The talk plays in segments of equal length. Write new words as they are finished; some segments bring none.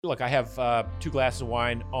Look, I have 2 glasses of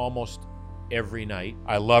wine almost every night.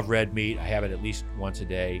 I love red meat. I have it at least once a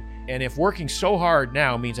day. And if working so hard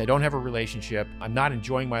now means I don't have a relationship, I'm not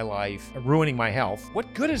enjoying my life, I'm ruining my health,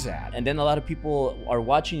 what good is that? And then a lot of people are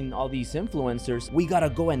watching all these influencers. We gotta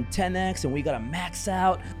go and 10x and we gotta max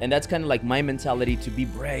out. And that's kind of like my mentality, to be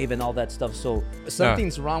brave and all that stuff. So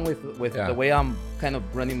something's wrong with the way I'm kind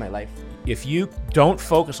of running my life. If you don't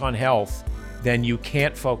focus on health, then you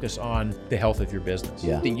can't focus on the health of your business.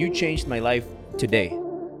 Yeah. Then you changed my life today.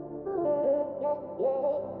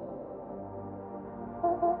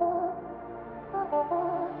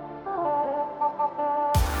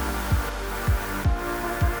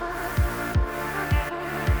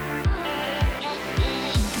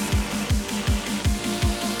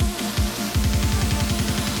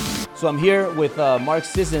 So I'm here with Mark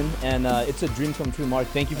Sisson, and it's a dream come true. Mark,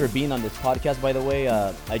 thank you for being on this podcast, by the way.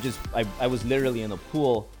 I was literally in a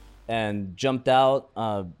pool and jumped out,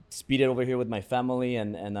 speeded over here with my family,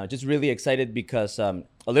 and just really excited because a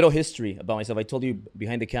little history about myself. I told you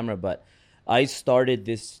behind the camera, but I started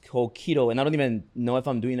this whole keto, and I don't even know if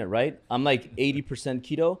I'm doing it right. I'm like 80%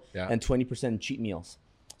 keto and 20% cheat meals.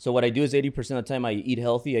 So what I do is 80% of the time I eat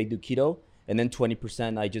healthy, I do keto, and then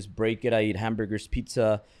 20% I just break it. I eat hamburgers,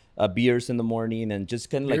 pizza, beers in the morning, and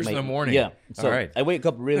just kind of beers in the morning. Yeah. So all right. I wake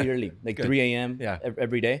up really early, like 3 a.m.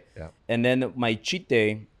 Every day. Yeah. And then my cheat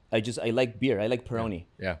day, I like beer. I like Peroni.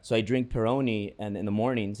 Yeah. So I drink Peroni and in the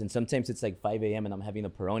mornings, and sometimes it's like 5 a.m. and I'm having a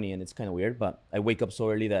Peroni, and it's kind of weird, but I wake up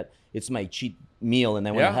so early that it's my cheat meal and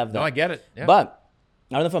I want to have that. No, I get it. Yeah. But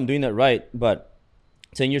I don't know if I'm doing that right, but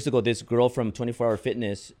 10 years ago, this girl from 24 Hour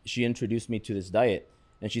Fitness, she introduced me to this diet,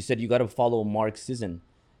 and she said, you got to follow Mark Sisson.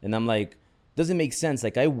 And I'm like, doesn't make sense.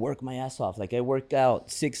 Like, I work my ass off. Like, I work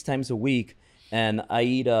out 6 times a week, and I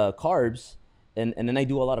eat carbs, and then I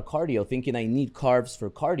do a lot of cardio, thinking I need carbs for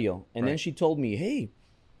cardio. And then she told me, hey,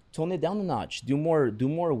 tone it down a notch. Do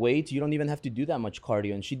more weight. You don't even have to do that much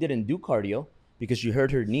cardio. And she didn't do cardio because she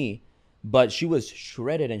hurt her knee, but she was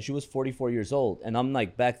shredded, and she was 44 years old. And I'm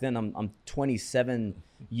like, back then, I'm 27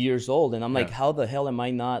 years old, and I'm like, how the hell am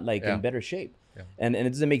I not like in better shape? Yeah. And it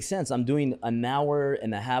doesn't make sense. I'm doing an hour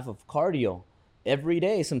and a half of cardio every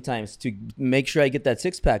day sometimes to make sure I get that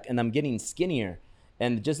 6-pack, and I'm getting skinnier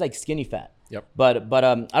and just like skinny fat. Yep. But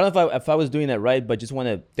I don't know if I was doing that right, but just want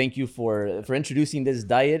to thank you for introducing this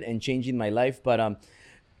diet and changing my life. But can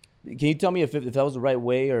you tell me if that was the right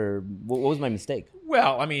way, or what was my mistake?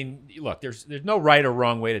 Well, I mean, look, there's no right or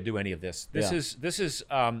wrong way to do any of this. This is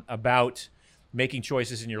about making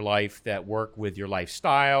choices in your life that work with your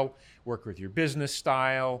lifestyle, work with your business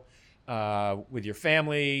style, with your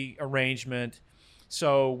family arrangement.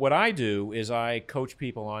 So what I do is I coach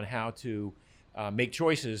people on how to make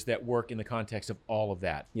choices that work in the context of all of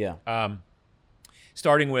that. Yeah.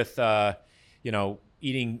 Starting with,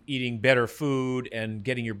 eating better food and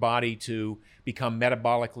getting your body to become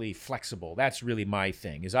metabolically flexible. That's really my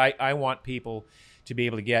thing. Is I want people to be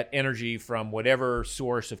able to get energy from whatever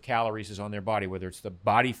source of calories is on their body, whether it's the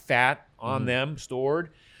body fat on them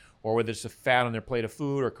stored, or whether it's the fat on their plate of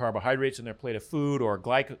food, or carbohydrates in their plate of food, or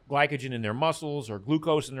glycogen in their muscles, or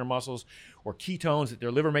glucose in their muscles, or ketones that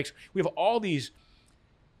their liver makes. We have all these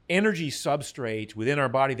energy substrates within our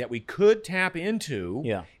body that we could tap into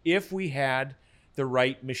if we had the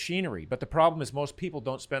right machinery. But the problem is most people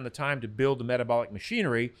don't spend the time to build the metabolic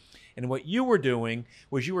machinery. And what you were doing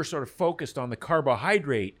was you were sort of focused on the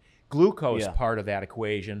carbohydrate, glucose part of that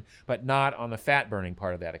equation, but not on the fat-burning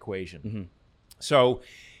part of that equation. Mm-hmm. So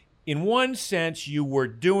in one sense, you were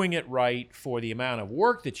doing it right for the amount of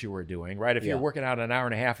work that you were doing, right? If you're working out an hour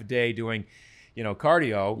and a half a day doing,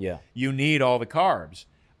 cardio, you need all the carbs.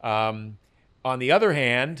 On the other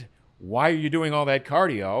hand, why are you doing all that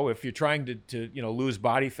cardio if you're trying to lose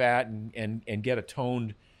body fat and get a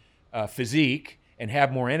toned physique and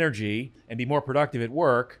have more energy and be more productive at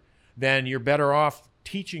work? Then you're better off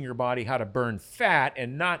teaching your body how to burn fat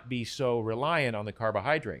and not be so reliant on the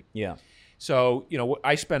carbohydrate. Yeah. So,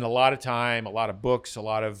 I spend a lot of time, a lot of books, a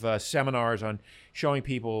lot of seminars on showing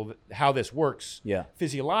people how this works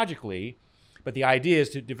physiologically. But the idea is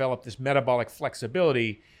to develop this metabolic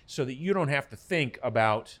flexibility so that you don't have to think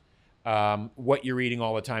about what you're eating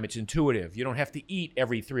all the time. It's intuitive. You don't have to eat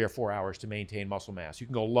every 3 or 4 hours to maintain muscle mass. You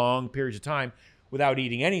can go long periods of time without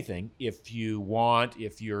eating anything if you want,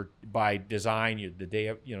 if you're by design, the day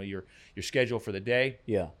of, your schedule for the day.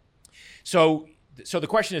 Yeah. So the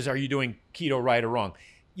question is, are you doing keto right or wrong?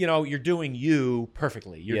 You're doing you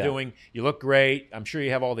perfectly. You look great. I'm sure you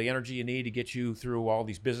have all the energy you need to get you through all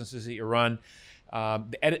these businesses that you run.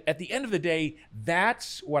 At the end of the day,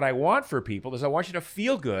 that's what I want for people, is I want you to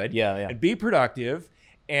feel good and be productive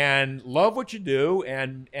and love what you do,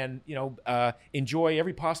 and enjoy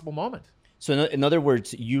every possible moment. So in other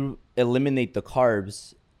words, you eliminate the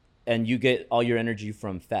carbs and you get all your energy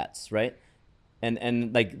from fats, right?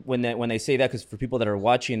 And like when I say that, because for people that are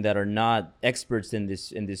watching that are not experts in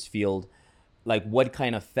this field, like what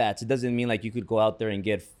kind of fats? It doesn't mean like you could go out there and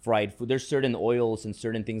get fried food. There's certain oils and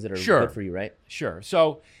certain things that are Sure. good for you, right? Sure.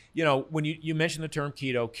 So, when you mentioned the term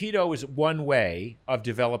keto is one way of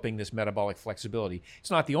developing this metabolic flexibility.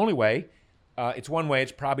 It's not the only way. It's one way.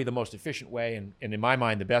 It's probably the most efficient way, and in my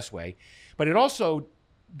mind, the best way. But it also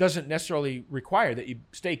doesn't necessarily require that you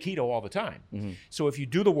stay keto all the time. Mm-hmm. So if you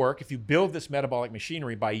do the work, if you build this metabolic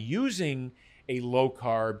machinery by using a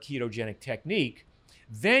low-carb ketogenic technique,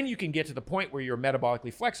 then you can get to the point where you're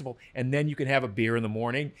metabolically flexible, and then you can have a beer in the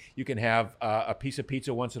morning, you can have a piece of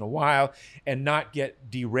pizza once in a while, and not get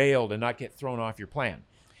derailed and not get thrown off your plan.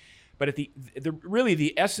 But at really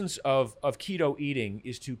the essence of keto eating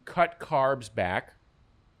is to cut carbs back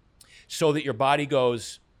so that your body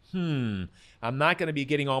goes, I'm not going to be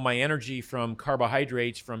getting all my energy from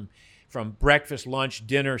carbohydrates, from breakfast, lunch,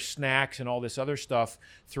 dinner, snacks, and all this other stuff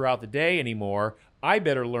throughout the day anymore. I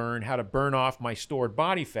better learn how to burn off my stored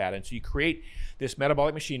body fat. And so you create this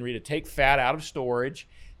metabolic machinery to take fat out of storage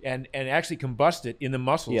and actually combust it in the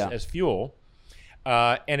muscles as fuel.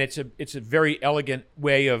 And it's a very elegant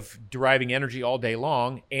way of deriving energy all day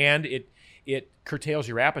long, and it curtails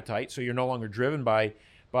your appetite, so you're no longer driven by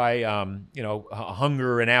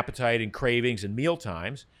hunger and appetite and cravings and meal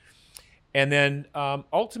times. And then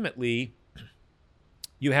ultimately,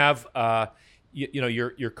 you have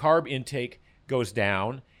your carb intake goes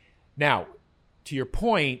down. Now, to your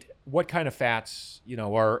point, what kind of fats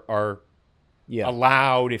are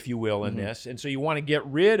allowed, if you will, in this? And so you want to get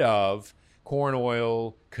rid of corn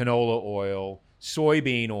oil, canola oil,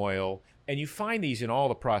 soybean oil, and you find these in all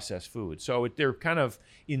the processed foods. So they're kind of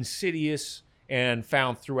insidious and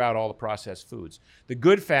found throughout all the processed foods. The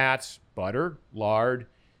good fats: butter, lard,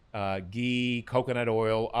 ghee, coconut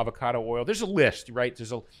oil, avocado oil. There's a list, right?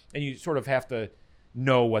 And you sort of have to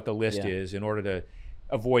know what the list is in order to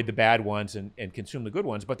avoid the bad ones and consume the good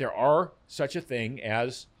ones. But there are such a thing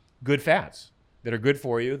as good fats that are good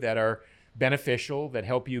for you, that are beneficial, that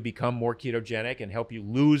help you become more ketogenic and help you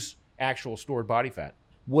lose actual stored body fat.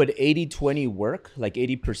 Would 80-20 work? Like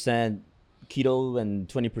 80% keto and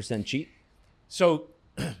 20% cheat? So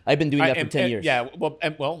I've been doing that for 10 years. Yeah,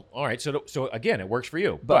 well, all right. So again, it works for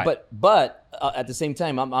you. But at the same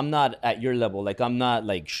time, I'm not at your level. Like I'm not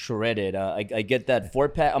like shredded. I get that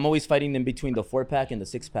 4-pack. I'm always fighting in between the 4-pack and the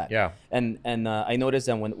 6-pack. Yeah. And I noticed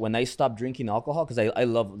that when I stopped drinking alcohol, because I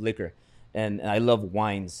love liquor and I love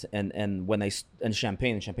wines and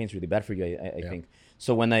champagne's really bad for you. I think.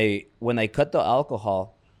 So when I cut the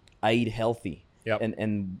alcohol, I eat healthy. Yep.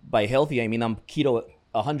 And by healthy, I mean I'm keto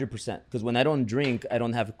 100%, because when I don't drink, I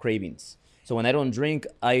don't have cravings. So when I don't drink,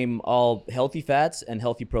 I'm all healthy fats and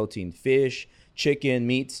healthy protein, fish, chicken,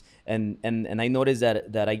 meats, and I notice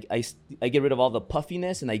that I get rid of all the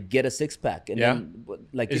puffiness and I get a 6-pack. And then,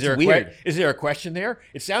 like, it's weird. Is there a question there?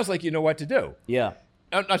 It sounds like you know what to do. Yeah.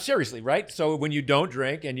 No, seriously, right? So when you don't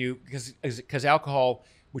drink and because alcohol,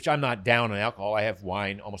 which I'm not down on alcohol, I have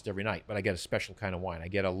wine almost every night, but I get a special kind of wine. I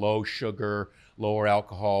get a low sugar, lower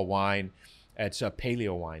alcohol wine. It's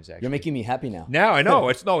paleo wines, actually. You're making me happy now. Now I know.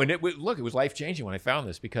 It was life-changing when I found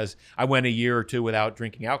this, because I went a year or two without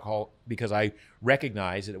drinking alcohol because I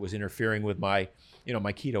recognized that it was interfering with my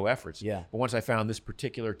keto efforts. Yeah. But once I found this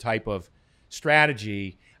particular type of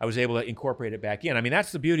strategy, I was able to incorporate it back in. I mean,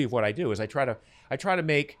 that's the beauty of what I do, is I try to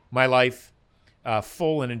make my life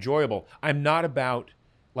full and enjoyable. I'm not about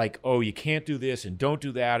like, oh, you can't do this and don't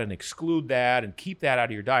do that and exclude that and keep that out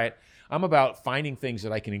of your diet. I'm about finding things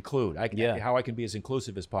that I can include, how I can be as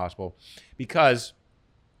inclusive as possible. Because,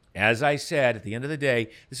 as I said, at the end of the day,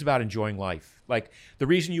 this is about enjoying life. Like, the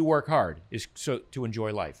reason you work hard is to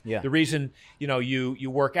enjoy life. Yeah. The reason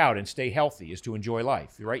you work out and stay healthy is to enjoy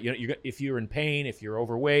life, right? If you're in pain, if you're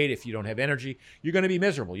overweight, if you don't have energy, you're going to be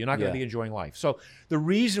miserable. You're not going to be enjoying life. So the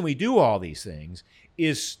reason we do all these things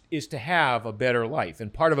is to have a better life.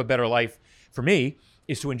 And part of a better life for me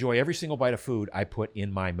is to enjoy every single bite of food I put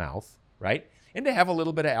in my mouth. Right? And to have a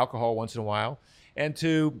little bit of alcohol once in a while, and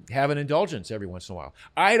to have an indulgence every once in a while.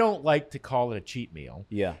 I don't like to call it a cheat meal.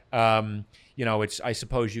 Yeah. I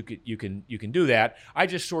suppose you can do that. I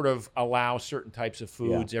just sort of allow certain types of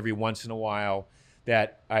foods every once in a while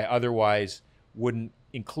that I otherwise wouldn't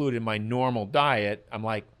include in my normal diet. I'm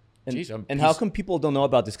like, geez, and how come people don't know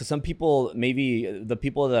about this? Because some people, maybe the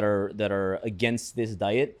people that are against this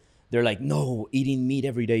diet, they're like, no, eating meat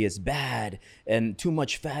every day is bad, and too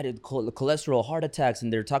much fat, cholesterol, heart attacks,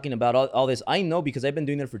 and they're talking about all this. I know because I've been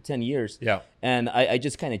doing it for 10 years. Yeah. And I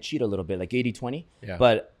just kind of cheat a little bit, like 80-20. Yeah.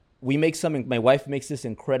 But we make my wife makes this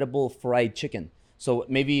incredible fried chicken. So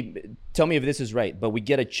maybe tell me if this is right, but we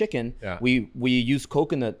get a chicken. Yeah. We use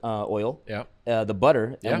coconut oil. Yeah. The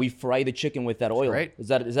butter, Yeah. and we fry the chicken with that oil. great. Is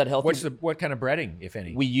that healthy? What kind of breading, if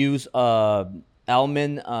any? We use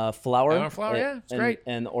almond flour. Almond flour, yeah, it's great.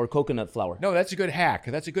 And or coconut flour. No, that's a good hack.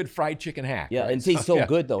 That's a good fried chicken hack. Yeah, right? it tastes so yeah.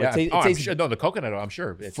 good though. Yeah. It I'm tastes sure, no, the coconut oil, I'm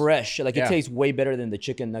sure. It's fresh. Like Yeah. it tastes way better than the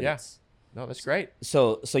chicken Yeah. nuggets. No, that's great.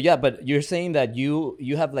 So yeah, but you're saying that you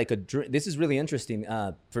have like a drink. This is really interesting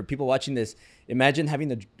for people watching this. Imagine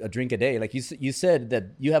having a drink a day. Like you said that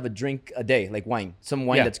you have a drink a day, like wine, some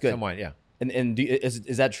wine Yeah, that's good. some wine, yeah. And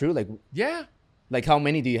is that true? Yeah. Like how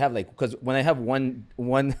many do you have? Like, because when I have one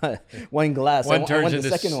glass, One I want turns the into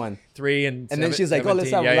second one. 3 and then she's like, 17. "Oh,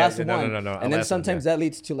 let's have Yeah, last yeah. one." No. And then sometimes that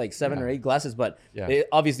leads to like 7 or 8 glasses. But Yeah.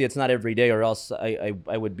 obviously, it's not every day, or else I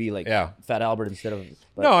would be like Yeah. Fat Albert instead of.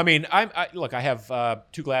 But, No, I mean, look. I have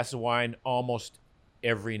 2 glasses of wine almost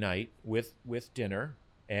every night with dinner,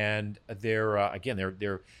 and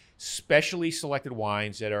they're specially selected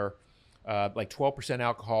wines that are like 12%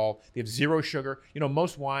 alcohol. They have 0 sugar. You know,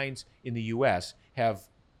 most wines in the U.S.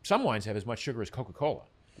 some wines have as much sugar as Coca-Cola.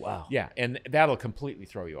 Wow. Yeah, and that'll completely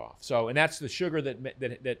throw you off. So, and that's the sugar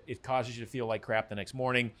that it causes you to feel like crap the next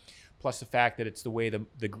morning, plus the fact that it's the way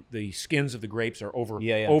the skins of the grapes are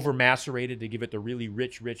over macerated to give it the really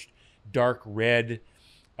rich, dark red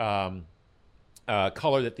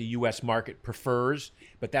color that the U.S. market prefers.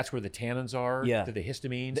 But that's where the tannins are, to the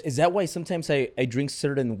histamines. Is that why sometimes I drink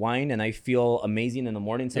certain wine and I feel amazing in the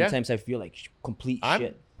morning? Sometimes I feel like complete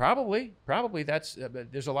shit. Probably. That's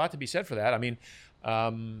there's a lot to be said for that. I mean,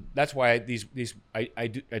 that's why I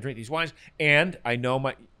drink these wines, and I know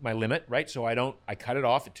my limit, right? So I cut it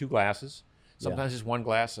off at 2 glasses. Sometimes it's 1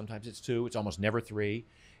 glass, sometimes it's 2. It's almost never 3.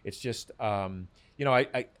 It's just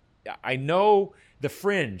I know the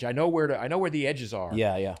fringe. I know where the edges are.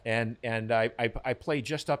 Yeah. And I play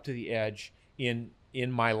just up to the edge in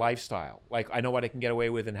my lifestyle. Like I know what I can get away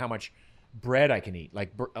with and how much bread I can eat.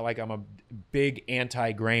 Like I'm a big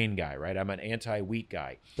anti-grain guy, right? I'm an anti-wheat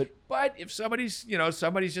guy. But if somebody's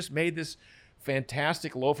just made this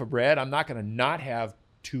fantastic loaf of bread, I'm not going to not have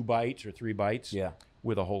 2 bites or 3 bites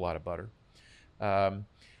with a whole lot of butter.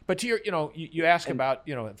 But to your, you ask about,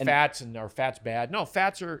 fats and are fats bad? No,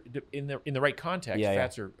 fats are in the right context.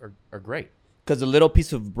 Fats are great. Because a little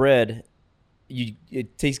piece of bread,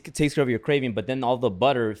 it takes care of your craving, but then all the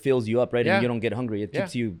butter fills you up, right? And you don't get hungry. It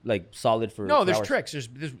keeps you like solid for there's hours. tricks.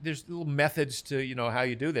 There's little methods to how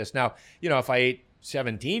you do this. Now, if I ate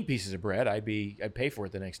 17 pieces of bread, I'd pay for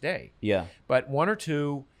it the next day. Yeah. But 1 or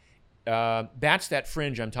 2. That's that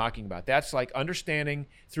fringe I'm talking about. That's like understanding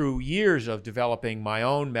through years of developing my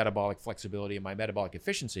own metabolic flexibility and my metabolic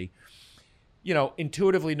efficiency,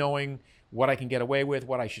 intuitively knowing what I can get away with,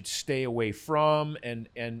 what I should stay away from, and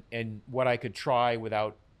what I could try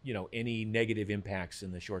without, any negative impacts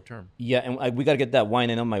in the short term. Yeah, and we got to get that wine.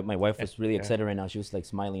 I know my wife was really excited right now. She was like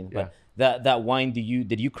smiling. But that wine,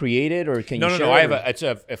 did you create it or can you share it? No. I have it's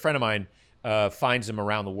a friend of mine finds them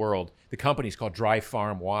around the world. The company's called Dry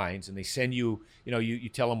Farm Wines, and they send you, you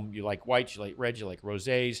tell them you like whites, you like reds, you like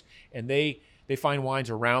rosés, and they find wines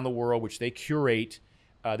around the world, which they curate.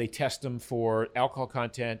 They test them for alcohol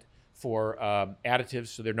content, for additives,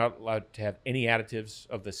 so they're not allowed to have any additives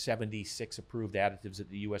of the 76 approved additives that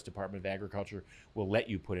the U.S. Department of Agriculture will let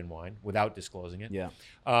you put in wine without disclosing it. Yeah.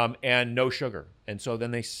 And no sugar. And so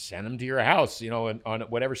then they send them to your house, on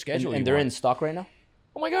whatever schedule and they're in stock right now?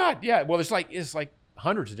 Oh my God, yeah. Well, it's like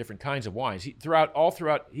hundreds of different kinds of wines.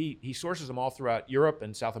 He sources them all throughout Europe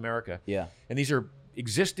and South America. Yeah. And these are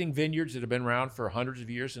existing vineyards that have been around for hundreds of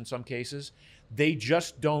years in some cases. They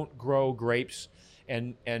just don't grow grapes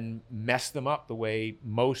and mess them up the way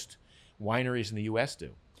most wineries in the U.S. do.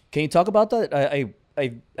 Can you talk about that?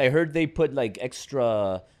 I heard they put like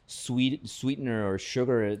extra sweetener or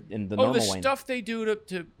sugar in the normal wine. The stuff they do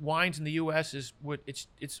to wines in the U.S. is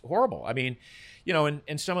it's horrible. I mean,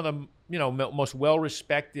 and some of them, most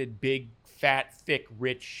well-respected, big, fat, thick,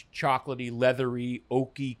 rich, chocolatey, leathery,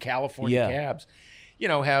 oaky California cabs,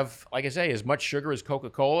 have, like I say, as much sugar as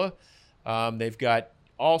Coca-Cola. They've got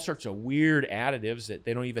all sorts of weird additives that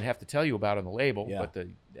they don't even have to tell you about on the label, but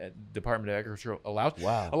the Department of Agriculture allows.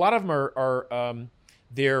 Wow. A lot of them are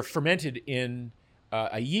they're fermented in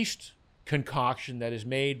a yeast concoction that is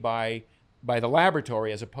made by the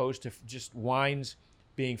laboratory, as opposed to just wines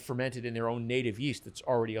being fermented in their own native yeast that's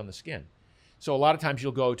already on the skin. So a lot of times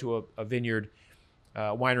you'll go to a vineyard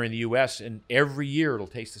winery in the U.S., and every year it'll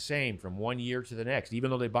taste the same from one year to the next, even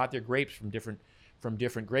though they bought their grapes from different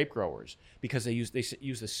grape growers, because they use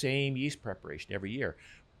the same yeast preparation every year.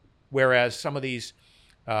 Whereas some of these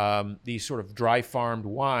sort of dry farmed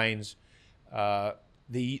wines,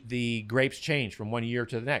 the grapes change from one year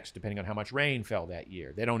to the next depending on how much rain fell that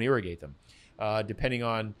year. They don't irrigate them, depending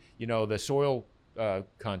on the soil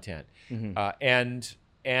content, and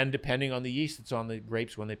depending on the yeast that's on the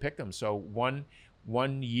grapes when they pick them. So one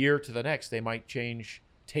year to the next, they might change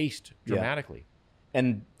taste dramatically.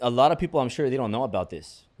 And a lot of people, I'm sure, they don't know about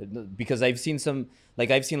this, because I've seen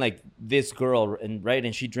this girl,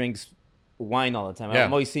 and she drinks wine all the time. Yeah.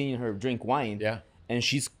 I'm always seeing her drink wine. Yeah. And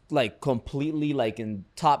she's like completely like in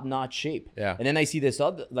top-notch shape. Yeah. And then I see this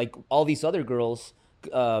other, like all these other girls,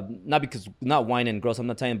 not wine and girls, I'm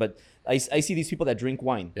not telling, but I see these people that drink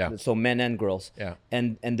wine. Yeah. So men and girls. Yeah.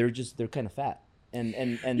 And they're kind of fat.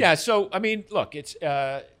 And yeah. So I mean, look, it's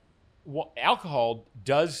alcohol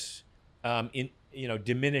does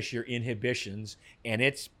diminish your inhibitions, and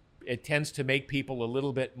it tends to make people a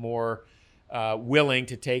little bit more willing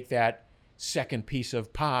to take that second piece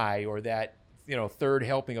of pie or that third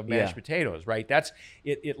helping of mashed potatoes, right?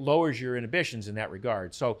 It lowers your inhibitions in that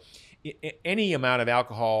regard. So any amount of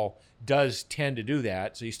alcohol does tend to do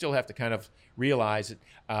that. So you still have to kind of realize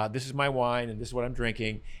that this is my wine and this is what I'm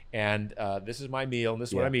drinking, and this is my meal and this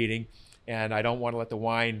is what I'm eating, and I don't want to let the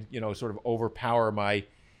wine sort of overpower my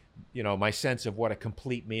my sense of what a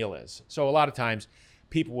complete meal is. So a lot of times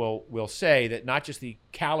people will say that not just the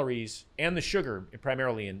calories and the sugar,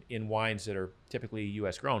 primarily in wines that are typically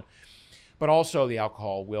U.S. grown, but also the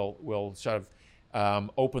alcohol will sort of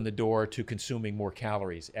open the door to consuming more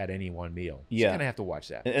calories at any one meal. So you kind of have to watch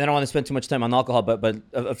that. And I don't want to spend too much time on alcohol, but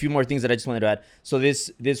a few more things that I just wanted to add. So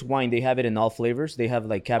this wine, they have it in all flavors. They have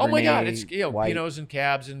like Cabernet. Oh my God, it's white. Pinots and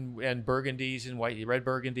Cabs and Burgundies and red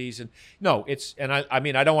Burgundies, and no, it's, and I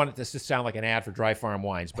mean, I don't want this to sound like an ad for Dry Farm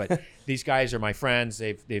Wines, but these guys are my friends.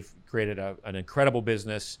 They've created an incredible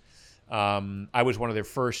business. I was one of their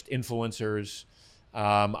first influencers.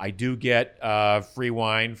 I do get free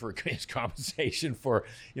wine for compensation for,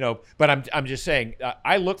 but I'm just saying,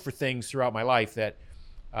 I look for things throughout my life that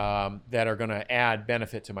are going to add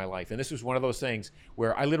benefit to my life. And this was one of those things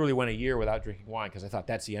where I literally went a year without drinking wine because I thought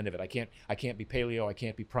that's the end of it. I can't be paleo, I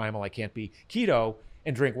can't be primal, I can't be keto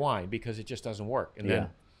and drink wine because it just doesn't work. And then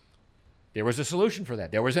there was a solution for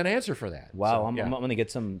that. There was an answer for that. Wow, so, I'm going to get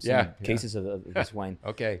some cases of this wine.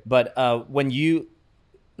 Okay. But when you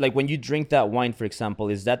drink that wine, for example,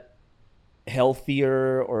 is that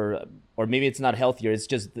healthier or maybe it's not healthier? It's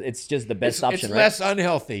just the best option, it's right? Less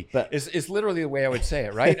unhealthy. But it's literally the way I would say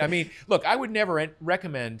it, right? I mean, look, I would never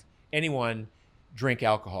recommend anyone drink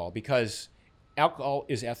alcohol because alcohol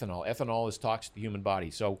is ethanol. Ethanol is toxic to the human body.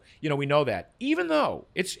 So, we know that. Even though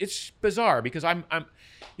it's bizarre because I'm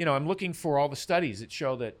looking for all the studies that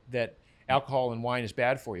show that alcohol and wine is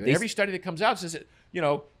bad for you. And every study that comes out says that,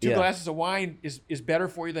 2 glasses of wine is better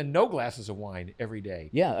for you than no glasses of wine every day.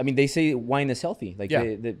 Yeah, I mean, they say wine is healthy.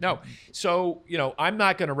 No. So, I'm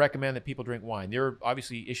not going to recommend that people drink wine. There are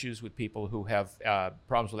obviously issues with people who have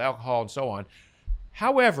problems with alcohol and so on.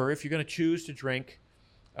 However, if you're going to choose to drink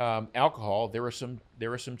alcohol, there are some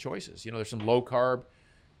choices. There's some low carb,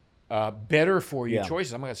 better for you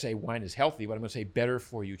choices. I'm not going to say wine is healthy, but I'm going to say better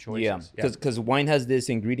for you choices. Yeah, because wine has this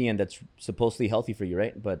ingredient that's supposedly healthy for you,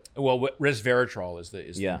 right? But resveratrol is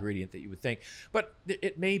the ingredient that you would think, but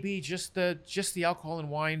it may be just the alcohol in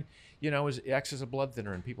wine, acts as a blood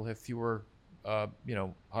thinner, and people have fewer,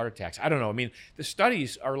 heart attacks. I don't know. I mean, the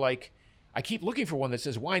studies are like, I keep looking for one that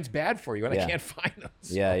says wine's bad for you, and I can't find them.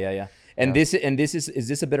 So. Yeah. And this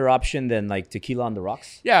is a better option than like tequila on the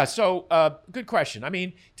rocks? Yeah. So good question. I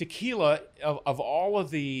mean, tequila of all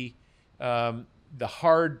of the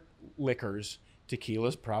hard liquors, tequila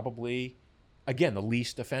is probably, again, the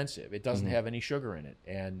least offensive. It doesn't have any sugar in it,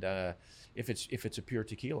 and if it's a pure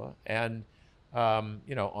tequila, and on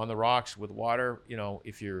the rocks with water,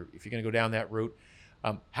 if you're going to go down that route.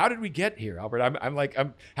 How did we get here, Albert?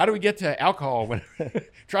 How do we get to alcohol when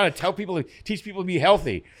trying to teach people to be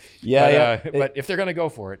healthy? But if they're going to go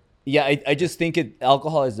for it. Yeah, I just think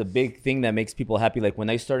alcohol is a big thing that makes people happy. Like when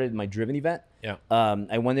I started my Driven event,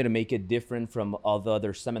 I wanted to make it different from all the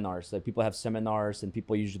other seminars. Like people have seminars and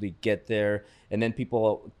people usually get there and then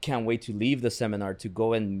people can't wait to leave the seminar to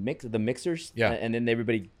go and mix the mixers. Yeah. And then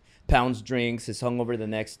everybody pounds drinks, is hungover the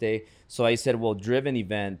next day. So I said, well, Driven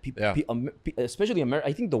event, especially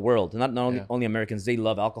I think the world, not only Americans, they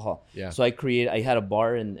love alcohol. Yeah. So I had a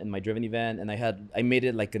bar in my Driven event, and I made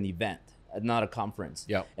it like an event. not a conference.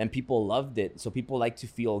 Yeah. And people loved it. So people like to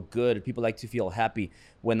feel good. People like to feel happy.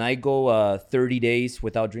 When I go 30 days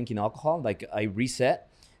without drinking alcohol, like I reset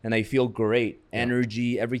and I feel great,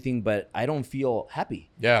 energy, everything, but I don't feel happy.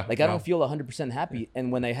 Yeah. Like I don't feel 100% happy.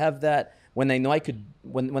 And when I have that, when I know I could,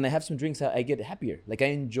 when I have some drinks, I get happier. Like I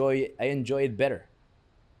enjoy it better.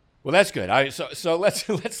 Well, that's good. So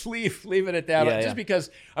let's leave it at that. Yeah, Just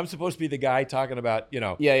because I'm supposed to be the guy talking about,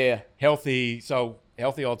 healthy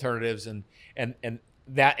alternatives and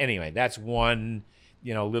that anyway. That's one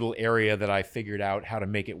little area that I figured out how to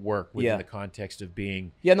make it work within the context of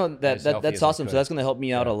being. Yeah, no, as healthy that's as I awesome. could. So that's gonna help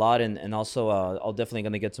me out a lot, and also I'll definitely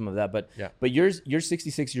gonna get some of that. But you're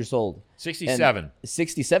 66 years old. 67.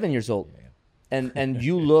 67 years old. Yeah. And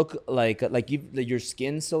you look like your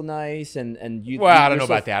skin's so nice and you. Well, I don't know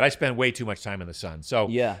about that. I spend way too much time in the sun. So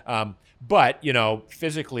yeah. But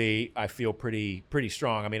physically, I feel pretty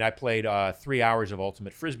strong. I mean, I played 3 hours of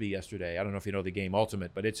Ultimate Frisbee yesterday. I don't know if you know the game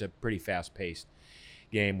Ultimate, but it's a pretty fast-paced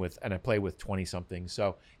game and I play with 20-somethings.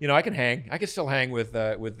 So I can hang. I can still hang with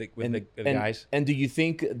the guys. And do you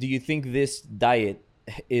think this diet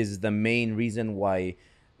is the main reason why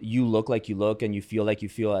you look like you look and you feel like you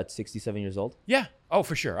feel at 67 years old? Yeah. Oh,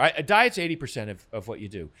 for sure. A diet's 80% of what you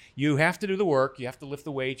do. You have to do the work. You have to lift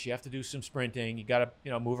the weights. You have to do some sprinting. You got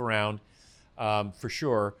to move around for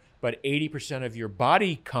sure. But 80% of your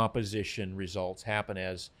body composition results happen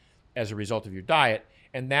as a result of your diet.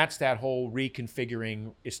 And that's that whole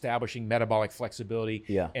reconfiguring, establishing metabolic flexibility.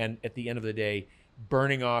 Yeah. And at the end of the day,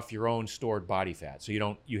 burning off your own stored body fat. So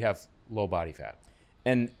you have low body fat.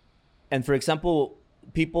 And for example,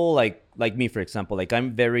 people like me, for example, like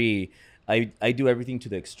I'm I do everything to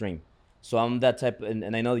the extreme. So I'm that type,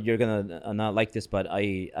 and I know you're gonna not like this, but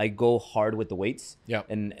I go hard with the weights. Yeah.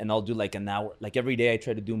 And I'll do like an hour, like every day I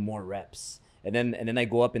try to do more reps, and then I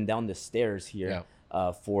go up and down the stairs here.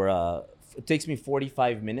 Yeah. It takes me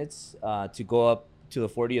 45 minutes to go up to the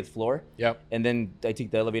 40th floor. Yeah. And then I take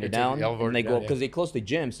the elevator down, and I go because they close the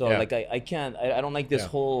gym. So like I can't. I don't like this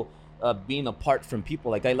whole being apart from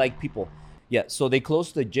people. Like I like people. Yeah, so they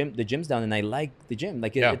closed the gyms down, and I like the gym.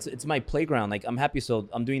 Like it's my playground. Like I'm happy, so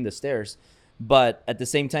I'm doing the stairs. But at the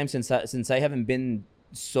same time, since I haven't been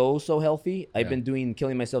so healthy, I've been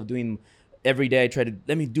killing myself doing every day. I try to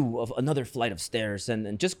let me do another flight of stairs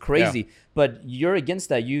and just crazy. Yeah. But you're against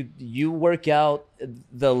that. You work out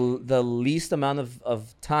the least amount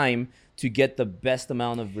of time to get the best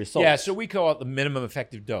amount of results. Yeah, so we call it the minimum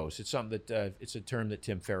effective dose. It's something that it's a term that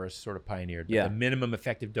Tim Ferriss sort of pioneered. Yeah. The minimum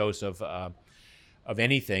effective dose of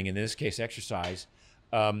anything, in this case, exercise.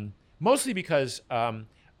 Mostly because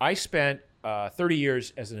I spent 30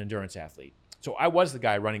 years as an endurance athlete. So I was the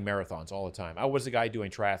guy running marathons all the time. I was the guy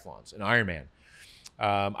doing triathlons, an Ironman.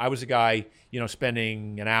 I was the guy,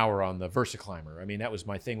 spending an hour on the VersaClimber. I mean, that was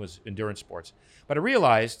my thing, was endurance sports. But I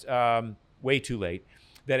realized way too late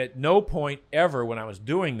that at no point ever when I was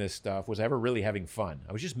doing this stuff was I ever really having fun.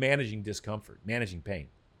 I was just managing discomfort, managing pain.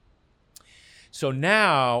 So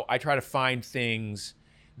now I try to find things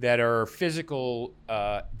that are physical,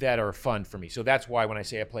 that are fun for me. So that's why when I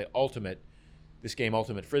say I play this game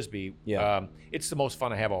Ultimate Frisbee, it's the most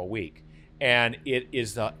fun I have all week. And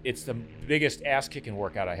it's the biggest ass-kicking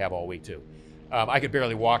workout I have all week too. I could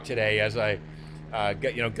barely walk today as I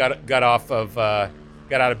got out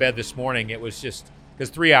of bed this morning. It was just because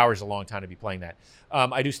 3 hours is a long time to be playing that.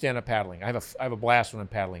 I do stand-up paddling. I have a blast when I'm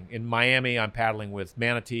paddling. In Miami, I'm paddling with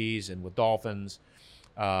manatees and with dolphins.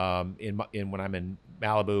 When I'm in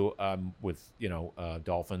Malibu, with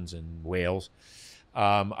dolphins and whales.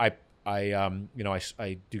 I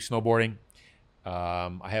do snowboarding.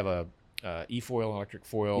 I have a e-foil, electric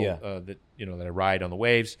foil that I ride on the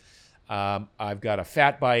waves. I've got a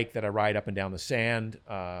fat bike that I ride up and down the sand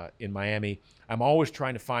in Miami. I'm always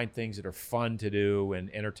trying to find things that are fun to do and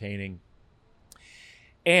entertaining.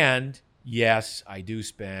 And yes, I do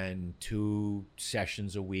spend 2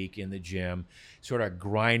 sessions a week in the gym, sort of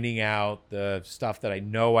grinding out the stuff that I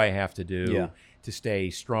know I have to do to stay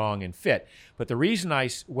strong and fit. But the reason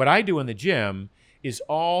what I do in the gym is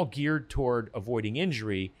all geared toward avoiding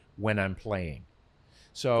injury when I'm playing.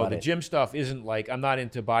 So the gym stuff isn't like, I'm not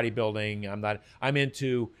into bodybuilding. I'm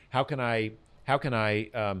into how can I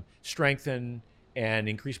strengthen and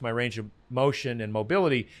increase my range of motion and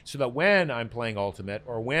mobility so that when I'm playing Ultimate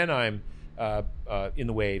or when I'm in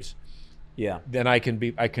the waves, then I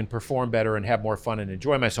can perform better and have more fun and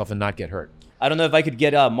enjoy myself and not get hurt. I don't know if I could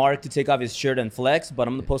get Mark to take off his shirt and flex, but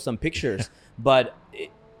I'm gonna post some pictures. But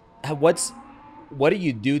what do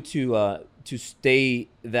you do to stay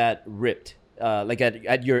that ripped? Like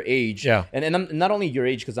at your age, and I'm not only your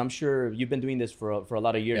age, because I'm sure you've been doing this for a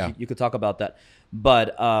lot of years. You could talk about that,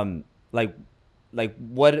 but like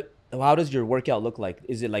what? How does your workout look like?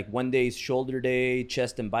 Is it like one day is shoulder day,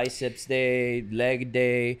 chest and biceps day, leg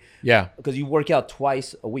day? Yeah. Because you work out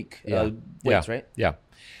twice a week. Yeah. Weights, Yeah. right? Yeah.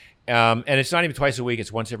 And it's not even twice a week.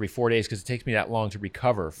 It's once every 4 days because it takes me that long to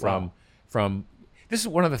recover from. This is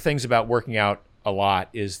one of the things about working out a lot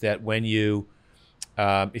is that when you,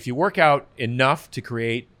 if you work out enough to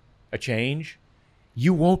create a change,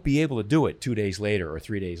 you won't be able to do it 2 days later or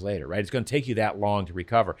 3 days later, right? It's going to take you that long to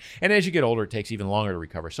recover. And as you get older, it takes even longer to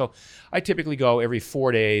recover. So I typically go every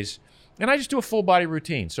 4 days, and I just do a full body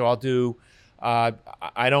routine. So I'll do, I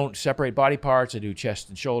don't separate body parts. I do chest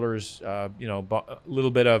and shoulders, a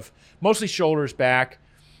little bit of, mostly shoulders, back.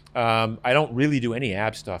 I don't really do any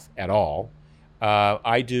ab stuff at all.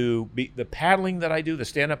 I do the paddling that I do, the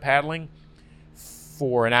stand-up paddling,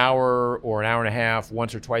 for an hour or an hour and a half,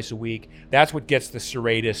 once or twice a week. That's what gets the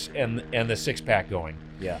serratus and the six-pack going.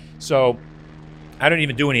 Yeah. So I don't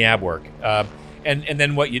even do any ab work. And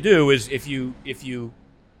then what you do is if you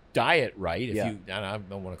diet right, I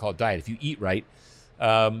don't want to call it diet, if you eat right,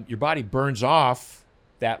 your body burns off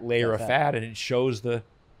that layer of fat and it shows the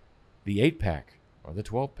 8-pack or the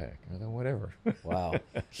 12-pack or the whatever. Wow.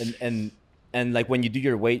 And like when you do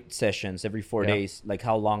your weight sessions every 4 days, like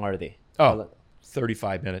how long are they?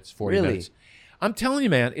 35 minutes, 40 minutes. I'm telling you,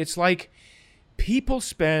 man, it's like people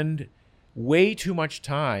spend way too much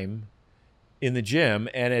time in the gym,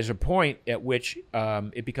 and there's a point at which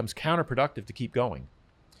it becomes counterproductive to keep going.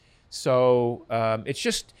 So it's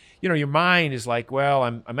just, your mind is like, well,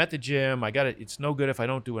 I'm at the gym. It's no good if I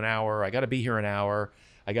don't do an hour. I got to be here an hour.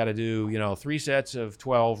 I got to do, 3 sets of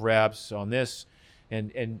 12 reps on this.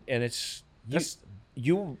 And it's just...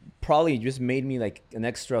 You probably just made me like an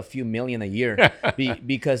extra few million a year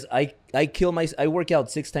because I work out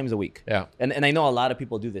 6 times a week. Yeah. And I know a lot of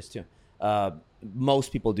people do this too.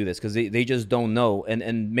 Most people do this because they just don't know.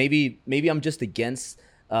 And maybe I'm just against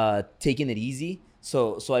taking it easy.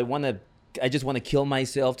 So I just want to kill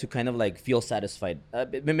myself to kind of like feel satisfied.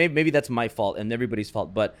 Maybe that's my fault and everybody's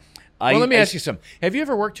fault. But let me ask you something. Have you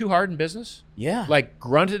ever worked too hard in business? Yeah. Like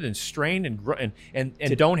grunted and strained and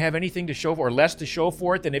don't have anything to show for, or less to show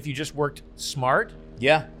for it than if you just worked smart?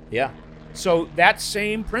 Yeah. Yeah. So that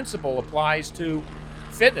same principle applies to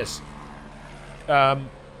fitness. Most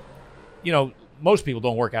people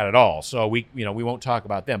don't work out at all, so we won't talk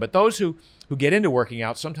about them. But those who get into working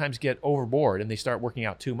out sometimes get overboard and they start working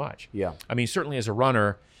out too much. Yeah. I mean, certainly as a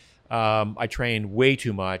runner, I trained way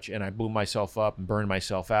too much and I blew myself up and burned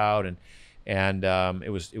myself out, and it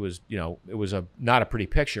was not a pretty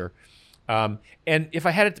picture. And if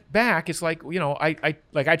I had it back, it's like,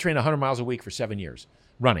 I trained 100 miles a week for 7 years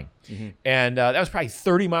running, and that was probably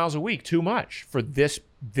 30 miles a week too much for this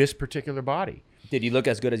particular body. Did you look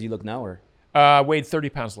as good as you look now, or? Weighed 30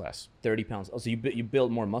 pounds less. 30 pounds. Oh, so you built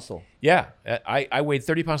more muscle. Yeah, I weighed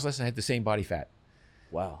 30 pounds less and I had the same body fat.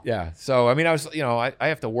 Wow. Yeah. So I mean, I was, I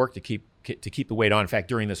have to work to keep the weight on. In fact,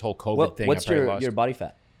 during this whole COVID thing, what's your body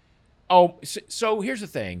fat? Oh, so here's the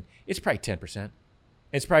thing. It's probably 10%.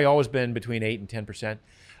 It's probably always been between 8 and 10%.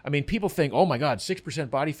 I mean, people think, oh my God, 6%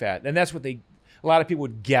 body fat, and that's what a lot of people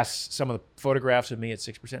would guess. Some of the photographs of me at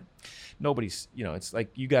 6%. Nobody's, it's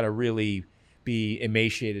like you got to really be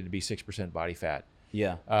emaciated to be 6% body fat.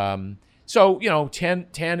 Yeah. So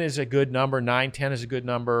 10 is a good number. 9, 10 is a good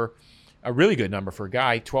number. A really good number for a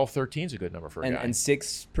guy. 12, 13 is a good number for a guy. And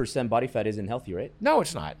 6% body fat isn't healthy, right? No,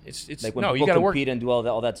 it's not. It's like when no. people You got to work. compete and do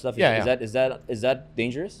all that stuff. Is that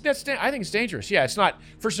dangerous? I think it's dangerous. Yeah, it's not.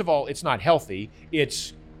 First of all, it's not healthy.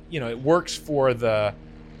 It's it works for the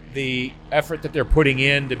effort that they're putting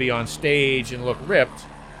in to be on stage and look ripped,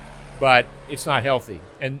 but it's not healthy.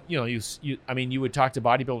 And you would talk to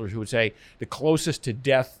bodybuilders who would say the closest to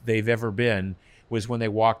death they've ever been was when they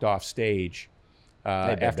walked off stage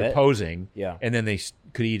after posing, and then they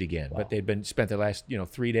could eat again. Wow. But they'd spent the last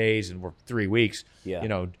 3 days and 3 weeks,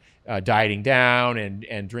 dieting down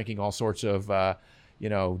and drinking all sorts of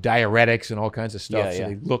diuretics and all kinds of stuff. So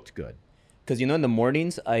they looked good. Because in the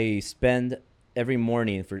mornings I spend every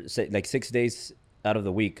morning for like 6 days out of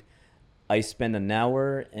the week, I spend an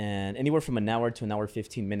hour and anywhere from an hour to an hour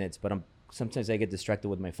 15 minutes. But sometimes I get distracted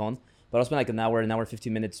with my phone. But I'll spend like an hour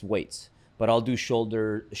 15 minutes weights. But I'll do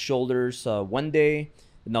shoulders one day,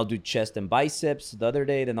 then I'll do chest and biceps the other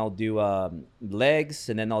day, then I'll do legs,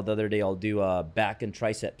 and then the other day I'll do back and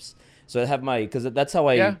triceps. So I have because that's how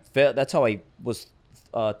that's how I was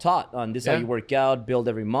taught on this. How you work out, build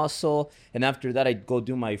every muscle, and after that I go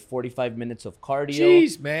do my 45 minutes of cardio.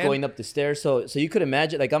 Jeez, man. Going up the stairs. So you could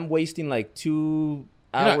imagine, like, I'm wasting like 2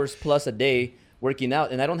 hours plus a day working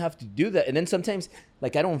out, and I don't have to do that. And then sometimes,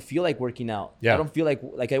 like, I don't feel like working out. Yeah. I don't feel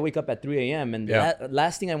like I wake up at 3 a.m. and Yeah.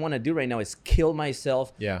 last thing I want to do right now is kill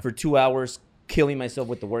myself for 2 hours, killing myself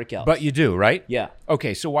with the workout. But you do, right? Yeah.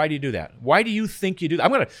 Okay, so why do you do that? Why do you think you do that?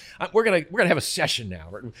 We're gonna have a session now.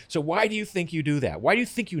 So why do you think you do that? Why do you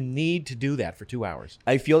think you need to do that for 2 hours?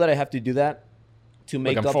 I feel that I have to do that to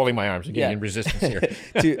make Like I'm up. folding my arms and getting in resistance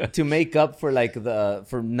here. to make up for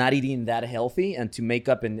for not eating that healthy, and to make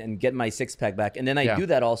up and get my six pack back. And then I do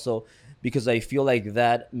that also because I feel like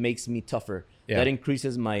that makes me tougher. Yeah. That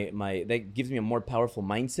increases that gives me a more powerful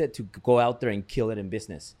mindset to go out there and kill it in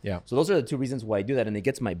business. Yeah. So those are the two reasons why I do that. And it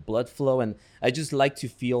gets my blood flow. And I just like to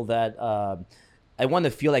feel that, I want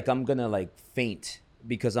to feel like I'm going to like faint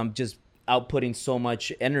because I'm just outputting so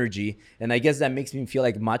much energy. And I guess that makes me feel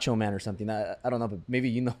like Macho Man or something. I don't know, but maybe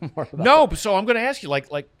you know more about No, that. but so I'm going to ask you, like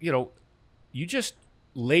you just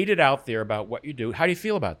laid it out there about what you do. How do you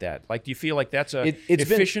feel about that? Like, do you feel like that's a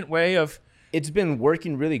efficient way of? It's been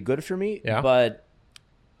working really good for me, Yeah. but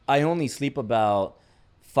I only sleep about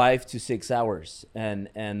 5 to 6 hours, and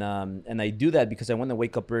I do that because I want to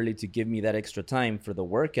wake up early to give me that extra time for the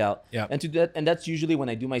workout. Yeah. And that's usually when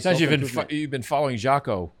I do my Sounds self-improvement. you've been following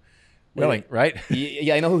Jocko, really, right?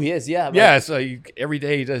 Yeah, I know who he is. Yeah, but Yeah, so every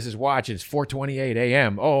day he does his watch. It's 4:28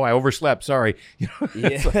 a.m. Oh, I overslept. Sorry.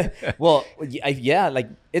 Yeah. Well, like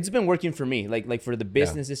it's been working for me, like for the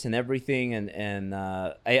businesses and everything, and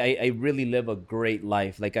I really live a great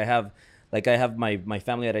life. Like I have my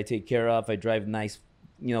family that I take care of. I drive nice,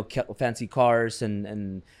 fancy cars,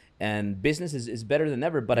 and business is better than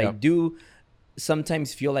ever. But I do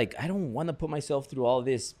sometimes feel like I don't want to put myself through all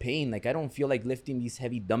this pain. Like I don't feel like lifting these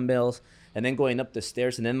heavy dumbbells and then going up the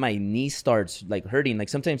stairs, and then my knee starts like hurting. Like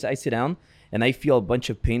sometimes I sit down and I feel a bunch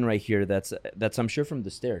of pain right here. That's I'm sure from the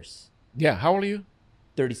stairs. Yeah. How old are you?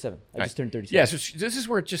 37. I just turned 37. Yeah. So this is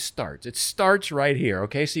where it just starts. It starts right here.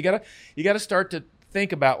 Okay. So you gotta start to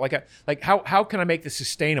think about like how can I make this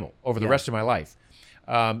sustainable over the rest of my life?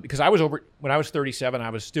 Because when I was 37, I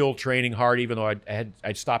was still training hard, even though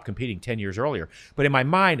I'd stopped competing 10 years earlier. But in my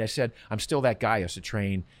mind, I said, I'm still that guy who has to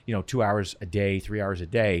train, 2 hours a day, 3 hours a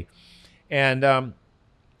day. And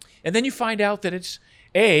then you find out that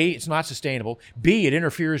it's not sustainable. B, it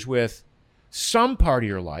interferes with some part of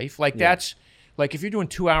your life. Like that's like if you're doing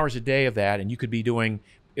 2 hours a day of that, and you could be doing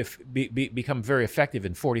become very effective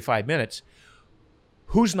in 45 minutes.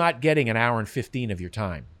 Who's not getting an hour and 15 of your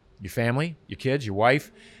time? Your family, your kids, your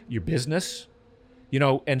wife, your business,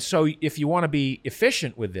 and so if you want to be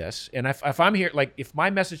efficient with this, and if I'm here, like if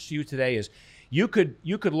my message to you today is you could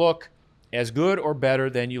look as good or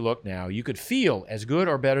better than you look now, you could feel as good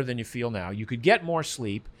or better than you feel now, you could get more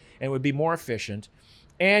sleep and it would be more efficient,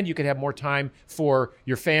 and you could have more time for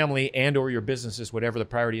your family and or your businesses, whatever the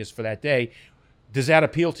priority is for that day. Does that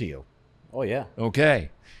appeal to you? Oh yeah.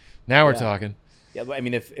 Okay, now we're talking. Yeah, but I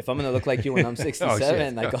mean, if I'm gonna look like you when I'm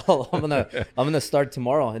 67, Oh, I'm gonna start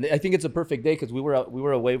tomorrow, and I think it's a perfect day because we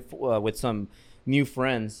were away with some new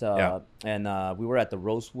friends, and we were at the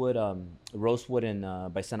Rosewood in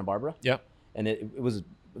by Santa Barbara. Yep. And it was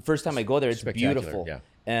the first time I go there. It's beautiful. Yeah.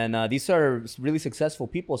 And these are really successful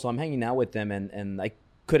people, so I'm hanging out with them, and I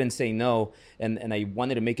couldn't say no, and I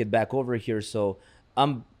wanted to make it back over here. So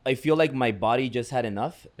I feel like my body just had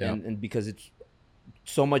enough, and because it's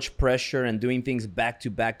so much pressure and doing things back to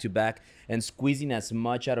back to back and squeezing as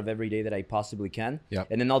much out of every day that I possibly can. Yep.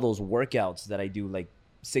 And then all those workouts that I do like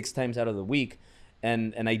 6 times out of the week.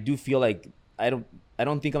 And I do feel like I don't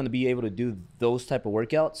think I'm going to be able to do those type of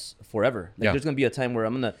workouts forever. Like there's going to be a time where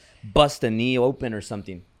I'm going to bust a knee open or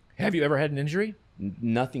something. Have you ever had an injury?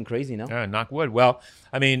 Nothing crazy, no? Knock wood. Well,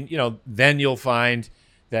 I mean, then you'll find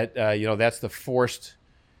that, that's the forced,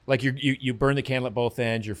 like you burn the candle at both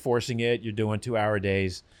ends. You're forcing it. You're doing 2 hour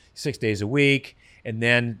days, 6 days a week. And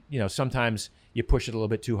then, sometimes you push it a little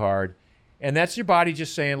bit too hard. And that's your body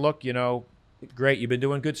just saying, look, great, you've been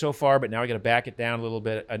doing good so far, but now we got to back it down a little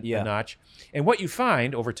bit, a notch. And what you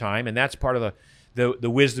find over time, and that's part of the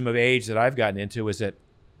wisdom of age that I've gotten into, is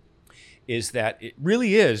that it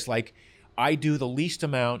really is like I do the least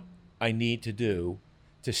amount I need to do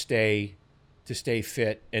to stay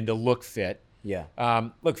fit and to look fit. Yeah.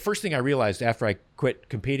 Look, first thing I realized after I quit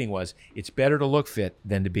competing was it's better to look fit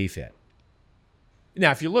than to be fit.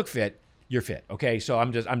 Now, if you look fit, you're fit. Okay. So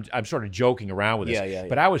I'm sort of joking around with this. Yeah.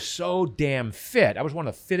 But I was so damn fit. I was one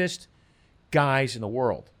of the fittest guys in the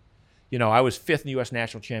world. I was 5th in the U.S.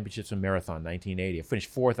 National Championships in marathon, 1980. I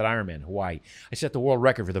finished 4th at Ironman, Hawaii. I set the world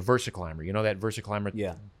record for the VersaClimber. You know that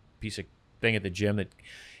VersaClimber piece of thing at the gym that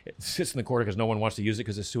sits in the corner because no one wants to use it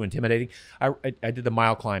because it's too intimidating? I did the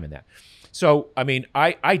mile climb in that. So, I mean,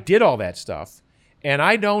 I did all that stuff, and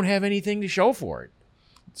I don't have anything to show for it.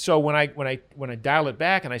 So when I dial it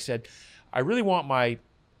back and I said, I really want my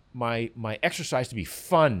exercise to be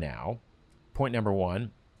fun now, point number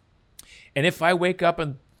one. And if I wake up at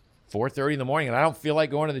 4:30 in the morning and I don't feel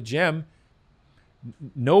like going to the gym,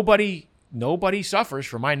 nobody suffers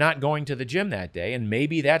from my not going to the gym that day. And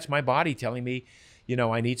maybe that's my body telling me,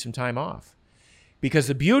 I need some time off. Because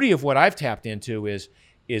the beauty of what I've tapped into is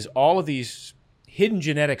all of these hidden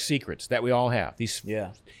genetic secrets that we all have, these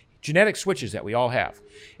genetic switches that we all have.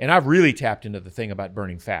 And I've really tapped into the thing about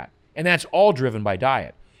burning fat. And that's all driven by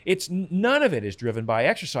diet. None of it is driven by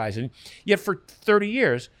exercise. And yet for 30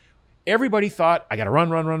 years, everybody thought, I got to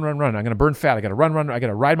run. I'm going to burn fat. I got to run. I got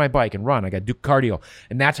to ride my bike and run. I got to do cardio.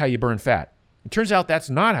 And that's how you burn fat. It turns out that's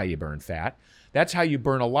not how you burn fat. That's how you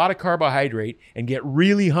burn a lot of carbohydrate and get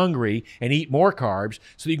really hungry and eat more carbs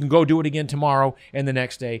so you can go do it again tomorrow and the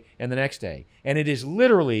next day and the next day. And it is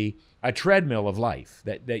literally a treadmill of life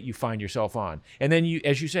that you find yourself on. And then you,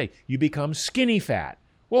 as you say, you become skinny fat.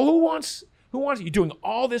 Well, who wants you're doing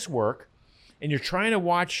all this work and you're trying to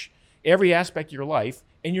watch every aspect of your life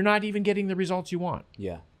and you're not even getting the results you want.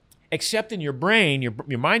 Yeah. Except in your brain,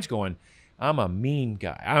 your mind's going, I'm a mean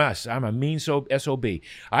guy. I'm a mean SOB.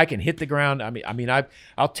 I can hit the ground.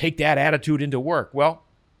 I'll take that attitude into work. Well,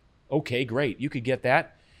 okay, great. You could get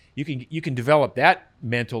that. You can develop that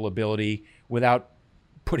mental ability without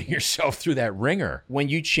putting yourself through that ringer. When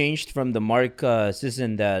you changed from the Mark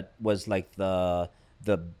Sisson that was like the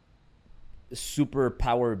super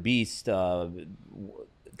power beast,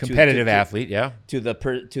 competitive athlete, to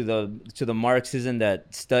the Mark Sisson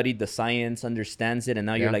that studied the science, understands it, and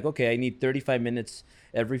now you're like, okay, I need 35 minutes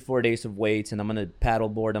every 4 days of weights, and I'm gonna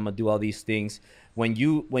paddleboard, I'm gonna do all these things. When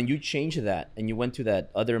you change that and you went to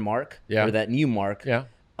that other Mark or that new Mark,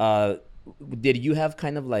 did you have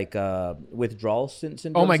kind of like withdrawal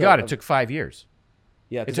syndrome? Oh my God, it took 5 years.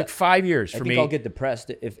 Yeah, it took 5 years for me. I think I'll get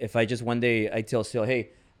depressed if I just one day I tell Sil, hey,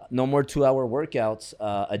 no more 2-hour workouts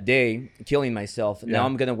a day, killing myself. Now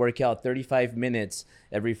I'm going to work out 35 minutes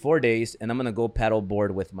every 4 days, and I'm going to go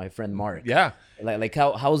paddleboard with my friend Mark. Yeah. Like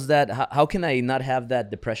how's that? How can I not have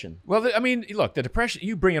that depression? Well, look, the depression,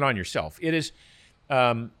 you bring it on yourself. It is,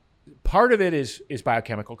 part of it is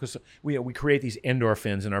biochemical because we create these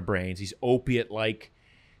endorphins in our brains, these opiate-like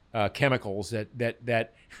chemicals that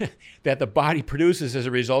that the body produces as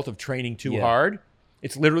a result of training too hard.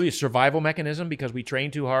 It's literally a survival mechanism because we train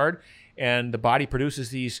too hard and the body produces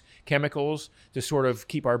these chemicals to sort of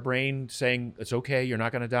keep our brain saying, it's okay, you're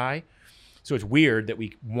not going to die. So it's weird that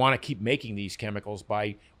we want to keep making these chemicals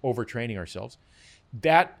by overtraining ourselves.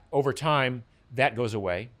 That, over time, that goes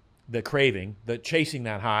away. The craving, the chasing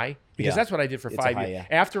that high, because that's what I did for 5 years. Yeah.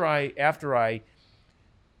 After I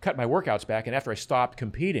cut my workouts back and after I stopped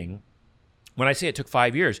competing, when I say it took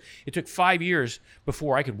 5 years, it took 5 years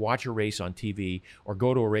before I could watch a race on TV or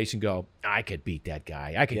go to a race and go, I could beat that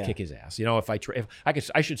guy. I could kick his ass. If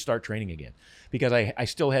I should start training again because I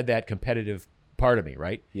still had that competitive part of me,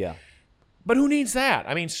 right? Yeah. But who needs that?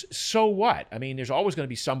 So what? There's always going to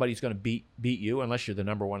be somebody who's going to beat you unless you're the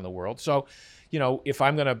number one in the world. So, if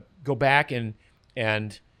I'm going to go back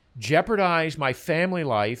and jeopardize my family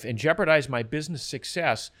life and jeopardize my business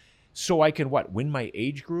success so I can win my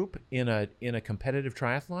age group in a competitive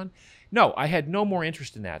triathlon? No, I had no more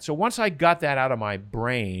interest in that. So once I got that out of my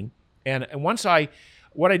brain, and what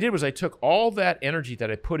I did was I took all that energy that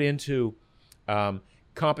I put into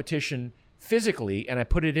competition physically and I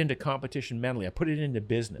put it into competition mentally. I put it into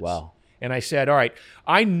business. Wow. And I said, all right,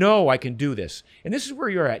 I know I can do this. And this is where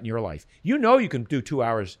you're at in your life. You know you can do 2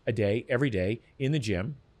 hours a day, every day in the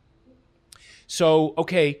gym. So,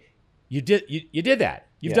 okay, you did that.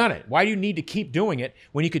 You've done it. Why do you need to keep doing it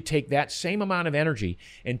when you could take that same amount of energy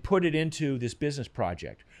and put it into this business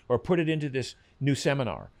project or put it into this new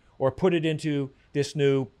seminar or put it into this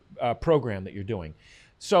new program that you're doing?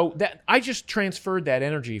 So that I just transferred that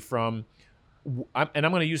energy from, and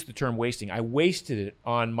I'm going to use the term wasting. I wasted it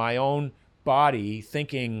on my own body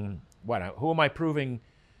thinking, who am I proving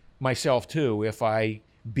myself to if I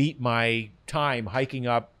beat my time hiking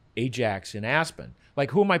up Ajax in Aspen?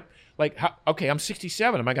 Like, who am I? Okay, I'm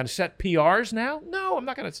 67. Am I going to set PRs now? No, I'm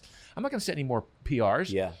not going to set any more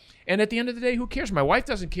PRs. Yeah. And at the end of the day, who cares? My wife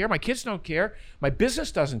doesn't care. My kids don't care. My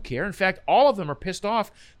business doesn't care. In fact, all of them are pissed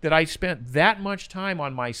off that I spent that much time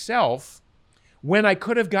on myself when I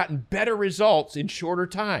could have gotten better results in shorter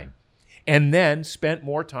time and then spent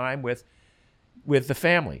more time with the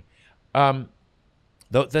family.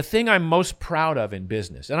 The thing I'm most proud of in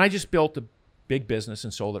business, and I just built a big business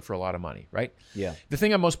and sold it for a lot of money, right? Yeah. The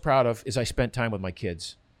thing I'm most proud of is I spent time with my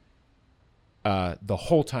kids the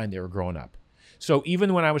whole time they were growing up. So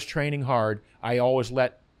even when I was training hard, I always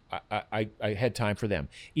I had time for them.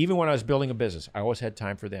 Even when I was building a business, I always had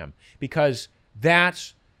time for them, because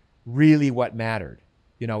that's really what mattered.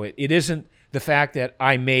 You know, it isn't the fact that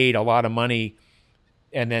I made a lot of money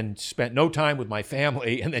and then spent no time with my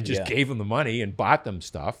family and then just gave them the money and bought them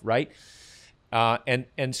stuff, right?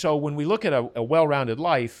 And so when we look at a well-rounded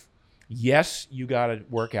life, yes, you got to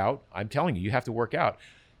work out. I'm telling you, you have to work out.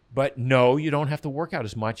 But no, you don't have to work out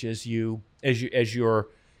as much as your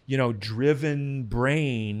driven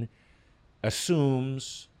brain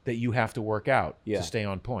assumes that you have to work out to stay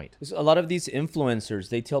on point. A lot of these influencers,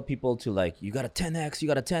 they tell people to, like, you got to 10x, you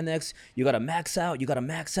got to 10x, you got to max out, you got to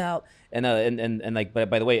max out. And like,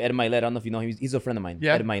 by the way, Ed Milet, I don't know if you know him, he's a friend of mine,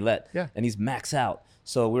 Ed Milet. Yeah. And he's max out.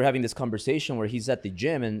 So we're having this conversation where he's at the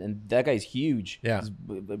gym, and that guy's huge. Yeah. He's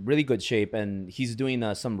really good shape, and he's doing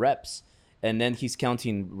some reps. And then he's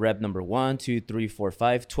counting rep number 1, 2, 3, 4,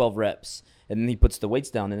 5, 12 reps. And then he puts the weights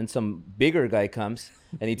down, and then some bigger guy comes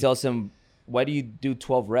and he tells him, why do you do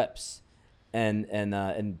 12 reps? And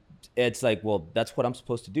it's like, well, that's what I'm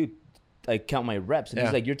supposed to do. I count my reps. And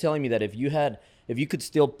he's like, you're telling me that if you could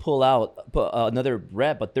still pull out another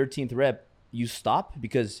rep, a 13th rep, you stop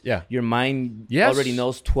because your mind already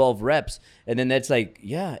knows 12 reps. And then that's like,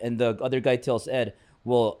 and the other guy tells Ed,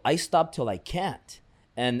 well, I stop till I can't.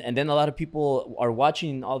 And then a lot of people are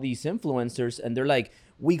watching all these influencers, and they're like,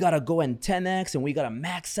 we got to go in 10x and we got to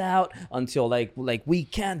max out until like we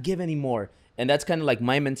can't give anymore. And that's kind of like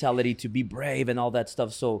my mentality, to be brave and all that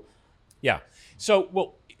stuff. So, So,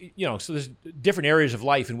 well, so there's different areas of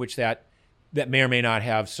life in which that may or may not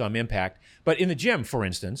have some impact. But in the gym, for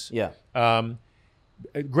instance,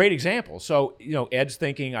 a great example. So, Ed's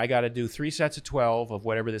thinking, I got to do 3 sets of 12 of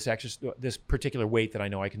whatever this particular weight that I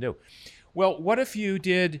know I can do. Well, what if you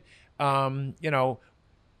did, 2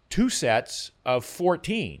 sets of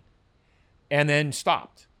 14 and then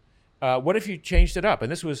stopped? What if you changed it up?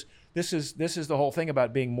 And this is the whole thing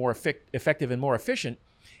about being more effective and more efficient,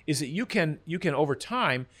 is that you can over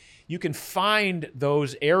time, you can find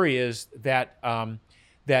those areas that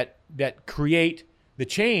create the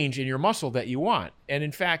change in your muscle that you want. And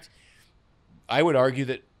in fact, I would argue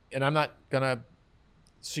that, and I'm not going to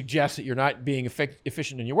suggest that you're not being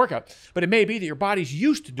efficient in your workout, but it may be that your body's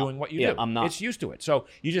used to doing what you do. I'm not. It's used to it. So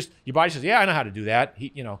your body says, I know how to do that.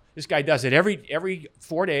 This guy does it every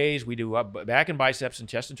 4 days. We do back and biceps and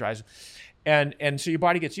chest and triceps. And so your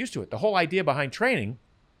body gets used to it. The whole idea behind training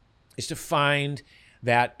is to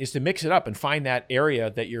mix it up and find that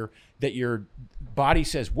area that your body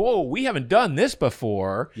says, whoa, we haven't done this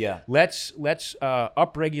before. Yeah. Let's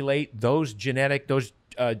upregulate those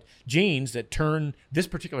genes that turn this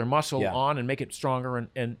particular muscle on and make it stronger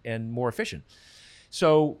and more efficient.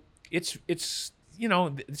 So it's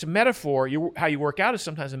a metaphor. How you work out is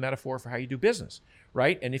sometimes a metaphor for how you do business,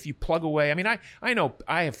 right? And if you plug away, I mean, I know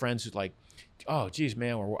I have friends who's like, oh, geez,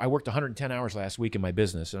 man, I worked 110 hours last week in my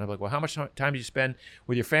business. And I'm like, well, how much time did you spend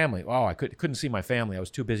with your family? Oh, I couldn't see my family. I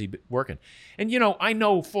was too busy working. And, I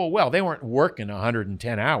know full well they weren't working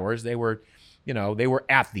 110 hours. They were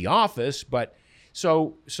at the office. But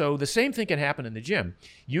so the same thing can happen in the gym.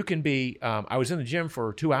 You can be, I was in the gym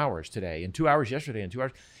for 2 hours today and 2 hours yesterday and 2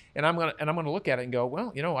 hours. And I'm gonna look at it and go,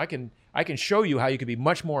 well, I can show you how you could be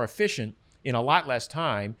much more efficient in a lot less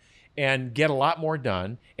time and get a lot more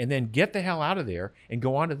done, and then get the hell out of there and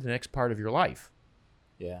go on to the next part of your life.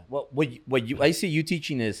 Yeah. Well, what I see you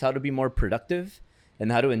teaching is how to be more productive and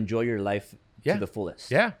how to enjoy your life to the fullest.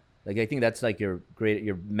 Yeah. Like, I think that's like your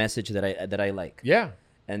message that I like. Yeah.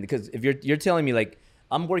 And because if you're telling me, like,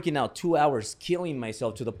 I'm working out 2 hours, killing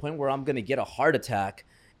myself to the point where I'm gonna get a heart attack,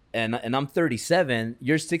 and I'm 37,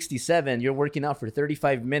 you're 67, you're working out for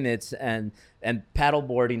 35 minutes and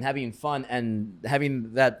paddleboarding, having fun, and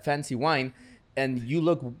having that fancy wine, and you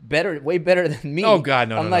look better, way better than me. Oh God,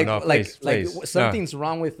 no, I'm no, please. Something's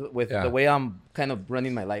wrong with the way I'm kind of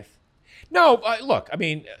running my life. No, look, I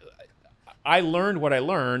mean, I learned what I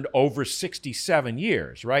learned over 67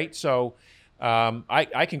 years, right? So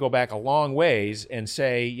I can go back a long ways and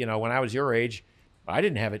say, when I was your age, I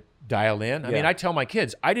didn't have it dialed in. I mean, I tell my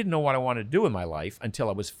kids, I didn't know what I wanted to do in my life until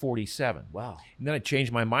I was 47. Wow. And then I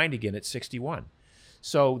changed my mind again at 61.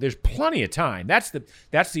 So there's plenty of time. That's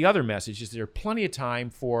the other message, is there's plenty of time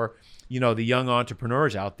for, the young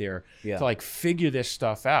entrepreneurs out there to figure this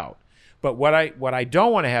stuff out. But what I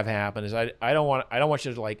don't want to have happen is I don't want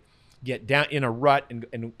you to get down in a rut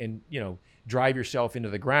and drive yourself into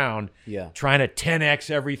the ground trying to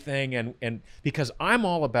 10x everything and because I'm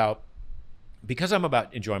about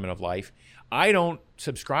enjoyment of life, I don't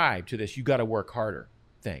subscribe to this you got to work harder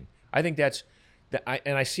thing. I think that's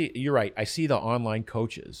and I see, you're right. I see the online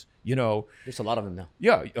coaches, you know. There's a lot of them now.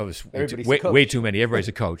 Yeah. Oh, it's Everybody's way, a coach. way too many. Everybody's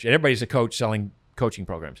a coach. And everybody's a coach selling coaching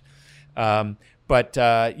programs.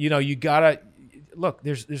 But you know, you gotta look,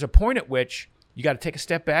 there's a point at which you got to take a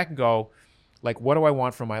step back and go, like, what do I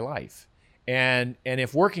want from my life? And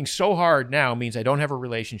if working so hard now means I don't have a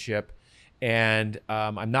relationship, and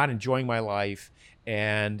I'm not enjoying my life,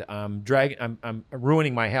 and I'm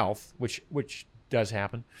ruining my health, which does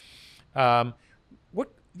happen.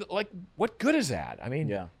 What good is that? I mean,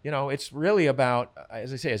 Yeah. you know, it's really about,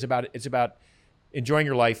 as I say, it's about enjoying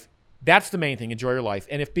your life. That's the main thing. Enjoy your life.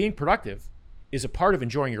 And if being productive is a part of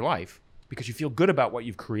enjoying your life because you feel good about what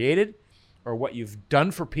you've created or what you've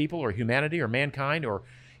done for people or humanity or mankind, or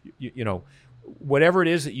you know, whatever it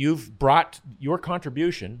is that you've brought, your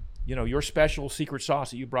contribution, you know, your special secret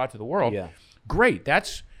sauce that you brought to the world. Yeah. Great.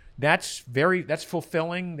 That's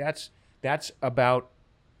fulfilling. That's about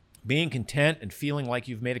being content and feeling like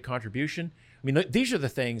you've made a contribution. I mean, these are the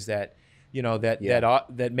things that, you know,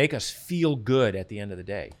 that make us feel good at the end of the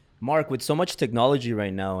day. Mark, with so much technology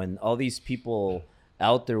right now and all these people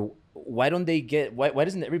out there, why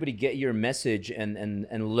doesn't everybody get your message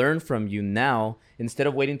and learn from you now instead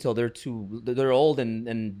of waiting till they're old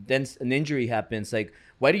and then an injury happens? Like,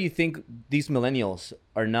 why do you think these millennials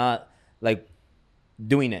are not like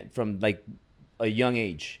doing it from like a young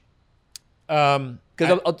age? Because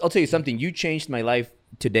I'll tell you something, you changed my life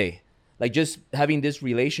today. Like, just having this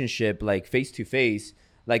relationship like face to face,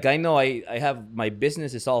 like, I know I have, my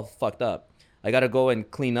business is all fucked up. I got to go and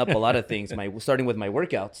clean up a lot of things, starting with my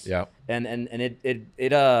workouts. Yeah. And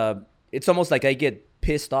it's almost like I get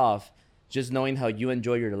pissed off just knowing how you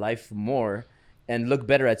enjoy your life more and look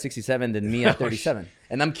better at 67 than me at 37.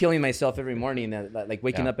 And I'm killing myself every morning, like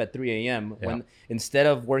waking up at 3 a.m. when instead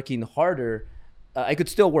of working harder, I could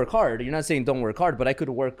still work hard. You're not saying don't work hard, but I could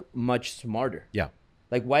work much smarter. Yeah.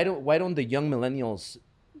 Like, why don't the young millennials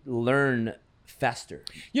learn faster?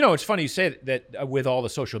 You know, it's funny you say that with all the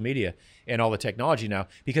social media and all the technology now,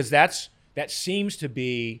 because that seems to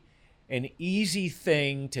be an easy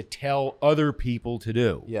thing to tell other people to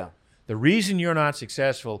do. Yeah. The reason you're not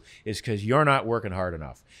successful is because you're not working hard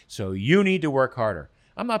enough. So you need to work harder.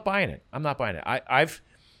 I'm not buying it. I've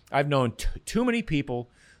known too many people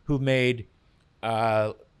who've made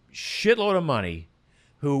a shitload of money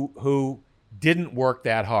who didn't work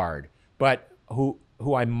that hard, but who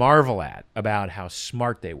I marvel at about how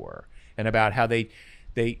smart they were and about how they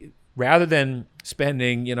rather than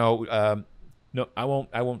spending, you know, no,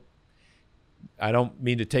 I don't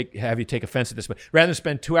mean to have you take offense at this, but rather than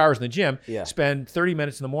spend 2 hours in the gym, spend 30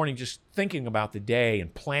 minutes in the morning just thinking about the day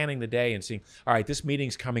and planning the day and seeing, all right, this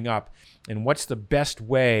meeting's coming up, and what's the best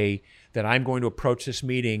way that I'm going to approach this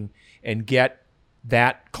meeting and get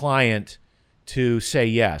that client to say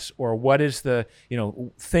yes, or what is the, you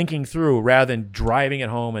know, thinking through rather than driving it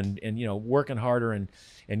home and you know, working harder and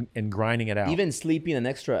grinding it out. Even sleeping an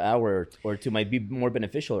extra hour or two might be more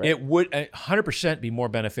beneficial, right? It would 100% be more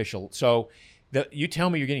beneficial. So you tell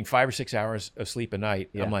me you're getting 5 or 6 hours of sleep a night.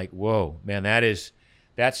 Yeah. I'm like, whoa, man,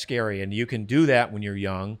 that's scary. And you can do that when you're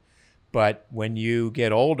young, but when you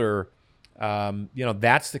get older, you know,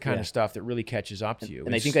 that's the kind of stuff that really catches up to you.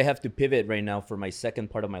 And I think I have to pivot right now for my second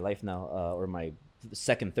part of my life now, or my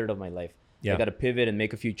second third of my life. Yeah. I got to pivot and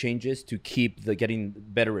make a few changes to keep getting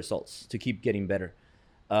better results, to keep getting better.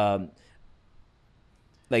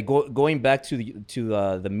 Like going back to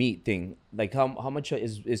the meat thing, like how much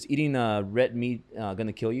is eating red meat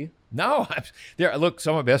gonna kill you? No, look,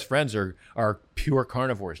 some of my best friends are pure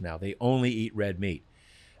carnivores now. They only eat red meat.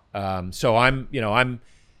 So I'm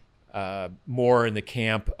more in the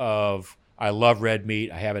camp of, I love red meat.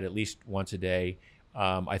 I have it at least once a day.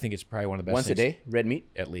 I think it's probably one of the best once things. A day, red meat?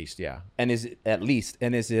 At least, yeah. And is it at least?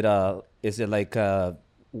 And is it like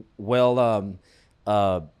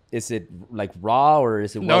is it like raw or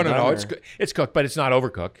is it well done? No. It's cooked, but it's not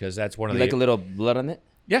overcooked because that's one of like a little blood on it.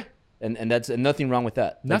 Yeah. And that's nothing wrong with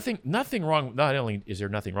that. Nothing wrong. Not only is there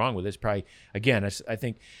nothing wrong with it, it's probably, again, I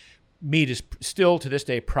think meat is still to this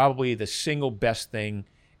day probably the single best thing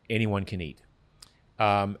anyone can eat.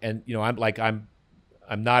 And you know, I'm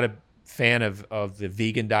not a fan of the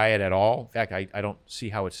vegan diet at all. In fact, I don't see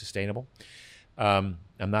how it's sustainable. I'm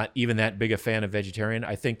not even that big a fan of vegetarian.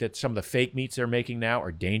 I think that some of the fake meats they're making now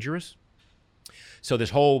are dangerous. So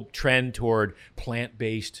this whole trend toward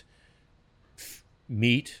plant-based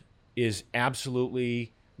meat is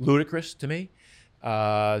absolutely ludicrous to me.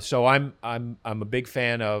 So I'm a big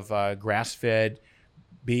fan of grass-fed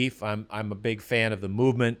beef. I'm a big fan of the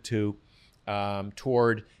movement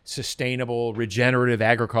toward sustainable regenerative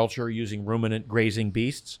agriculture using ruminant grazing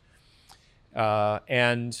beasts.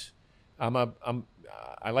 And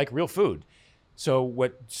I like real food. So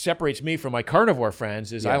what separates me from my carnivore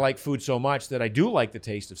friends is I like food so much that I do like the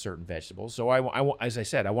taste of certain vegetables. So as I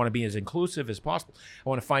said, I want to be as inclusive as possible. I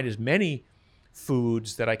want to find as many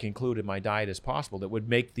foods that I can include in my diet as possible that would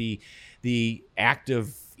make the act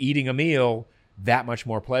of eating a meal that much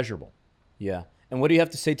more pleasurable. Yeah. And what do you have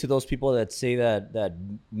to say to those people that say that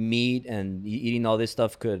meat and eating all this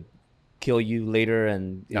stuff could kill you later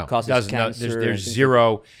and it causes cancer? No, there's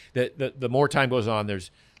zero. The more time goes on,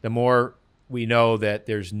 the more we know that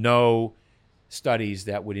there's no studies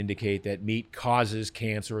that would indicate that meat causes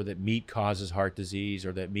cancer, or that meat causes heart disease,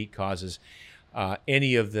 or that meat causes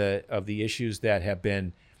any of the issues that have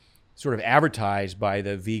been sort of advertised by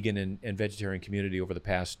the vegan and vegetarian community over the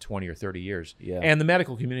past 20 or 30 years, and the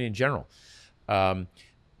medical community in general.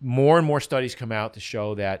 More and more studies come out to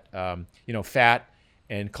show that fat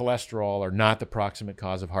and cholesterol are not the proximate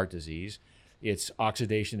cause of heart disease. It's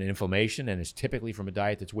oxidation and inflammation, and it's typically from a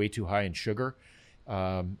diet that's way too high in sugar.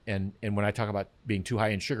 And when I talk about being too high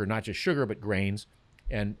in sugar, not just sugar, but grains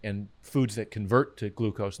and foods that convert to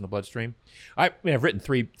glucose in the bloodstream. I've written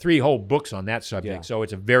three whole books on that subject, so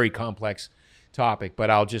it's a very complex topic.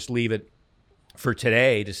 But I'll just leave it for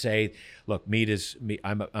today to say, look, meat is meat.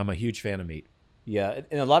 I'm a huge fan of meat. Yeah,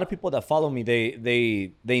 and a lot of people that follow me,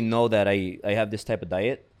 they know that I have this type of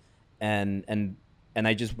diet, and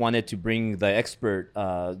I just wanted to bring the expert,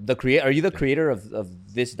 the creator. Are you the creator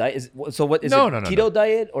of this diet? What is it? Keto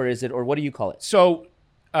diet, or is it, or what do you call it? So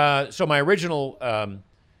my original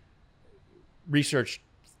research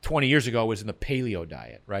 20 years ago was in the paleo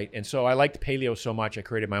diet, right? And so I liked paleo so much, I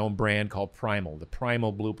created my own brand called Primal, the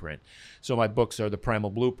Primal Blueprint. So my books are the Primal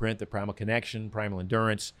Blueprint, the Primal Connection, Primal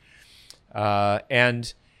Endurance.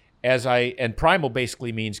 And primal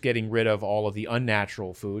basically means getting rid of all of the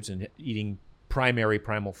unnatural foods and eating primary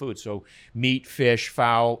primal foods. So meat, fish,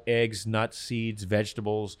 fowl, eggs, nuts, seeds,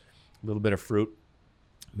 vegetables, a little bit of fruit,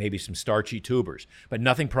 maybe some starchy tubers, but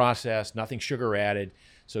nothing processed, nothing sugar added.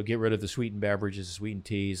 So get rid of the sweetened beverages, the sweetened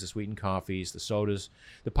teas, the sweetened coffees, the sodas,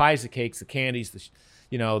 the pies, the cakes, the candies,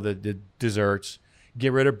 the desserts.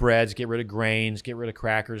 Get rid of breads, get rid of grains, get rid of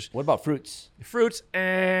crackers. What about fruits? Fruits,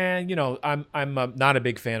 and I'm not a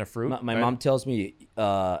big fan of fruit. My mom tells me,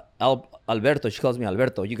 Alberto. She calls me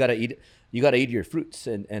Alberto. You gotta eat your fruits,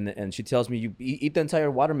 and she tells me you eat the entire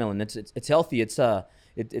watermelon. It's healthy. It's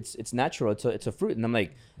natural. It's a fruit. And I'm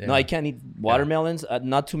like, no, I can't eat watermelons.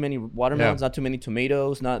 Not too many watermelons. Not too many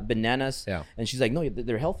tomatoes. Not bananas. Yeah. And she's like, no,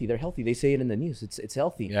 they're healthy. They're healthy. They say it in the news. It's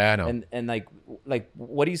healthy. Yeah, I know. And like,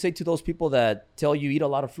 what do you say to those people that tell you eat a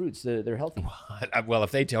lot of fruits? They're healthy. Well,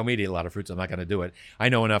 if they tell me to eat a lot of fruits, I'm not going to do it. I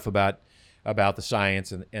know enough about the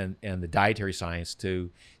science and the dietary science to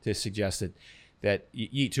suggest that you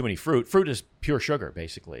eat too many fruit. Fruit is pure sugar,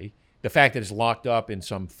 basically. The fact that it's locked up in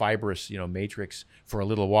some fibrous, matrix for a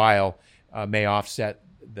little while may offset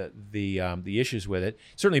the issues with it.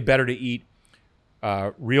 Certainly better to eat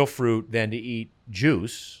real fruit than to eat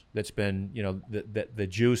juice that's been, the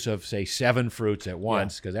juice of, say, 7 fruits at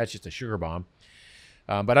once, because that's just a sugar bomb.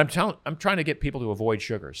 But I'm trying to get people to avoid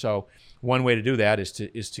sugar. So one way to do that is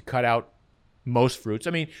to cut out most fruits.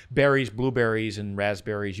 I mean, berries, blueberries, and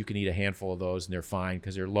raspberries, you can eat a handful of those and they're fine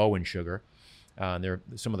because they're low in sugar. They're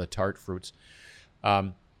some of the tart fruits.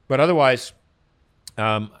 But otherwise,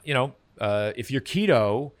 if you're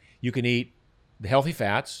keto, you can eat the healthy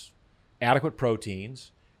fats, adequate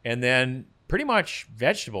proteins, and then pretty much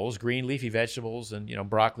vegetables, green leafy vegetables, and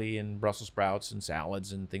broccoli and Brussels sprouts and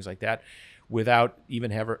salads and things like that, without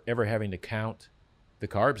even ever having to count the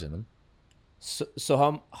carbs in them.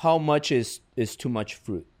 So how much is too much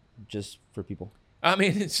fruit, just for people? I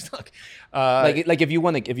mean, it's like if you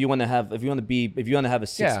want to have a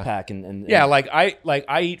six pack and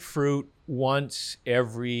I eat fruit once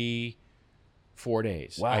every 4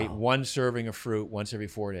 days. Wow. I eat one serving of fruit once every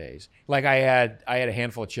 4 days. Like I had a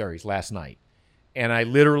handful of cherries last night, and I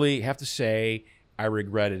literally have to say I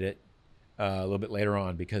regretted it a little bit later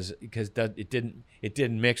on because it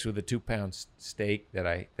didn't mix with the 2-pound steak that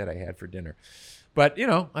I had for dinner. But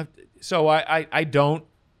I don't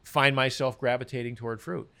find myself gravitating toward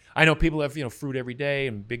fruit. I know people have fruit every day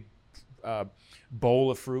and big bowl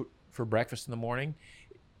of fruit for breakfast in the morning.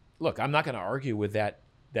 Look, I'm not going to argue with that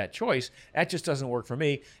choice. That just doesn't work for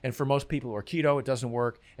me. And for most people who are keto, it doesn't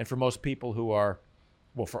work. And for most people who are,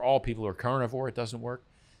 for all people who are carnivore, it doesn't work.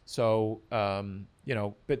 So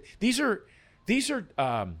but these are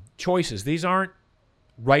choices. These aren't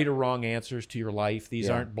right or wrong answers to your life. These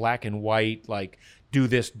aren't black and white, like do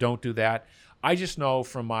this, don't do that. I just know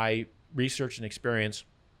from my research and experience,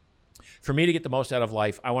 for me to get the most out of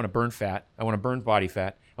life, I want to burn fat. I want to burn body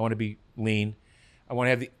fat. I want to be lean. I want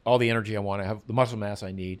to have all the energy I want to have, the muscle mass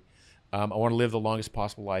I need. I want to live the longest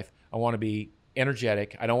possible life. I want to be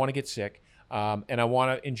energetic. I don't want to get sick, and I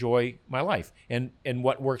want to enjoy my life. And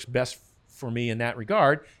what works best for me in that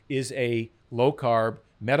regard is a low carb,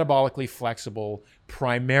 metabolically flexible,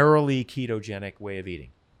 primarily ketogenic way of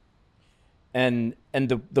eating. And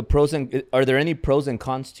the pros and are there any pros and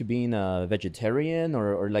cons to being a vegetarian,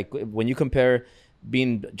 or like when you compare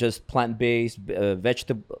being just plant-based,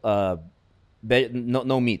 vegetable,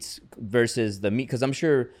 no meats versus the meat? Because I'm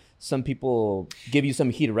sure some people give you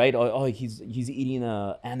some heat, right? Oh, he's eating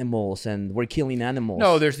animals and we're killing animals.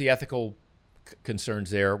 No, there's the ethical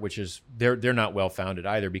concerns there, which is they're not well founded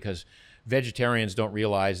either, because vegetarians don't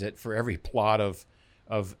realize that for every plot of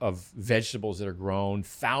vegetables that are grown,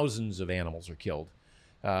 thousands of animals are killed.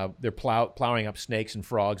 They're plowing up snakes and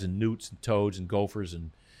frogs and newts and toads and gophers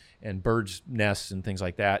and birds' nests and things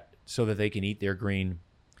like that, so that they can eat their green,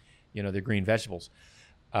 their green vegetables.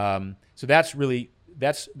 So that's really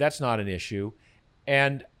that's not an issue.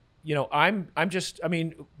 And I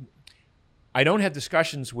don't have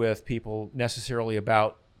discussions with people necessarily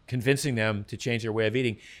about convincing them to change their way of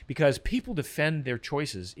eating, because people defend their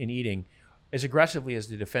choices in eating as aggressively as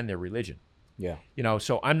they defend their religion. Yeah.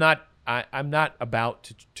 So I'm not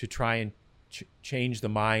about to try and change the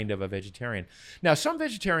mind of a vegetarian. Now, some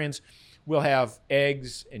vegetarians will have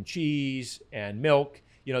eggs and cheese and milk.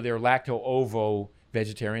 They're lacto-ovo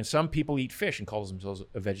vegetarians. Some people eat fish and call themselves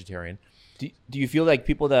a vegetarian. Do you feel like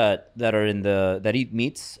people that are that eat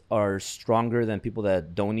meats are stronger than people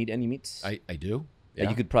that don't eat any meats? I do. Yeah.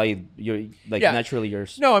 You could probably naturally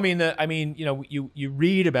yours. No, you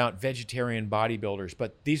read about vegetarian bodybuilders,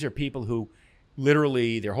 but these are people who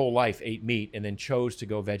literally their whole life ate meat and then chose to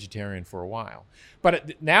go vegetarian for a while.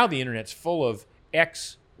 But now the internet's full of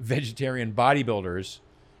ex-vegetarian bodybuilders,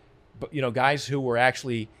 but guys who were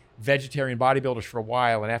actually vegetarian bodybuilders for a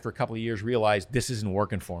while, and after a couple of years realized this isn't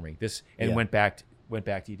working for me. Went back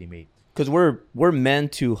to eating meat. Because we're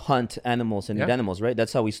meant to hunt animals and eat animals, right?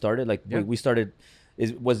 That's how we started. We started.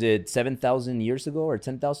 Was it 7,000 years ago or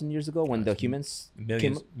 10,000 years ago when the humans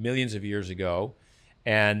millions of years ago,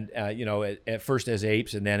 and at first as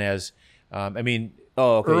apes, and then as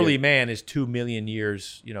early man is 2 million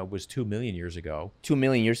years. Was 2 million years ago. 2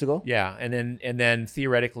 million years ago. Yeah, and then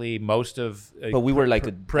theoretically most of but we were like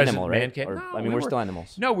an present animal, right? No, we're still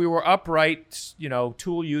animals. No, we were upright.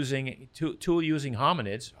 Tool using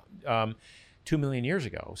hominids. 2 million years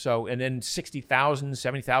ago. So, and then 60,000,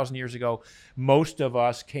 70,000 years ago, most of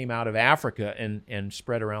us came out of Africa and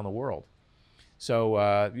spread around the world. So,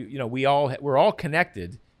 we're all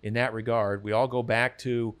connected in that regard. We all go back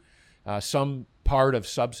to some part of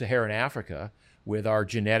sub-Saharan Africa with our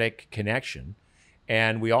genetic connection.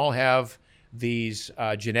 And we all have these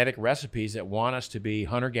genetic recipes that want us to be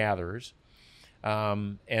hunter-gatherers,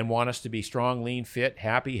 and want us to be strong, lean, fit,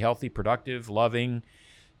 happy, healthy, productive, loving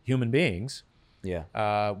human beings.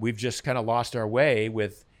 Yeah. We've just kind of lost our way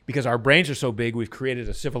because our brains are so big, we've created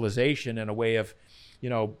a civilization and a way of,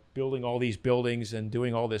 building all these buildings and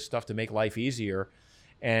doing all this stuff to make life easier.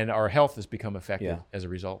 And our health has become affected as a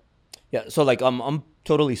result. Yeah. So I'm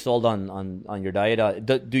totally sold on your diet.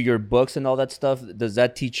 Do your books and all that stuff, does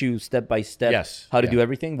that teach you step by step how to do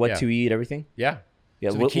everything, what to eat, everything? Yeah. Yeah.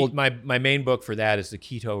 So my main book for that is the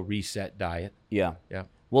Keto Reset Diet. Yeah. Yeah.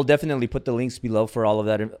 We'll definitely put the links below for all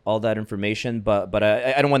that information, but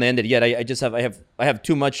I don't want to end it yet. I have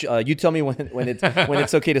too much. You tell me when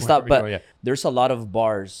it's okay to stop. But there's a lot of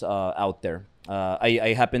bars out there.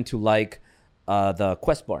 I happen to like the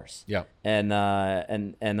Quest bars. Yeah. And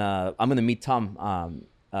I'm gonna meet Tom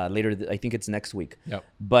later. I think it's next week. Yeah.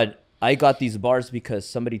 But I got these bars because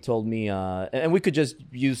somebody told me, and we could just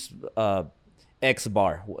use X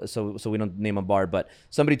bar, so we don't name a bar, but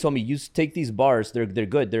somebody told me, you take these bars, they're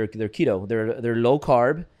good, they're keto, they're low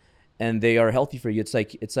carb, and they are healthy for you.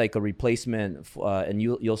 It's like a replacement, and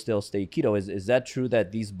you'll still stay keto. Is that true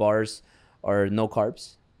that these bars are no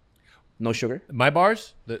carbs, no sugar? My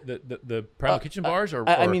bars, the Primal Kitchen bars, or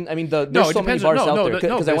I mean there's so many bars out there,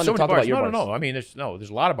 because I want to talk about your bars. No. I mean, there's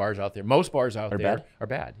a lot of bars out there. Most bars out there are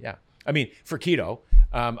bad. Yeah. I mean, for keto,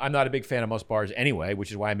 I'm not a big fan of most bars anyway, which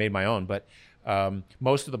is why I made my own. But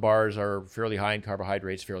most of the bars are fairly high in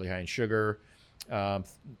carbohydrates, fairly high in sugar,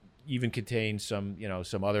 even contain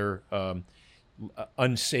some other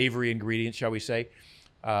unsavory ingredients, shall we say.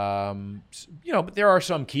 But there are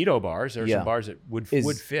some keto bars. There are some bars that would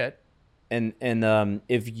fit. And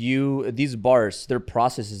if these bars, their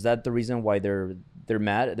process, is that the reason why they're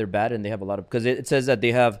bad, and they have a lot of, because it says that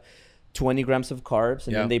they have 20 grams of carbs,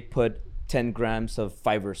 and then they put 10 grams of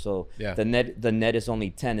fiber, so the net is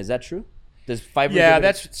only 10. Is that true? Does fiber? Yeah, give it-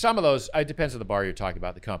 that's some of those. It depends on the bar you're talking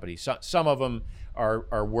about, the company. Some of them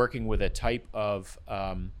are working with a type of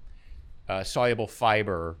soluble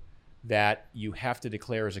fiber that you have to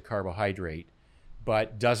declare as a carbohydrate,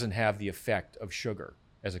 but doesn't have the effect of sugar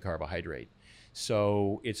as a carbohydrate.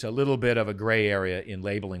 So it's a little bit of a gray area in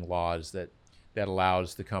labeling laws that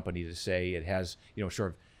allows the company to say it has,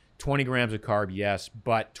 sort of 20 grams of carb, yes,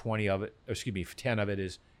 but 10 of it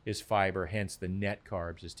is fiber, hence the net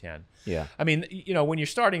carbs is 10. Yeah. I mean, when you're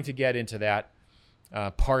starting to get into that,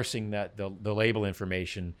 parsing the label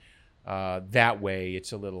information that way,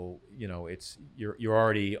 it's a little, you're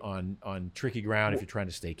already on tricky ground if you're trying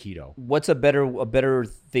to stay keto. What's a better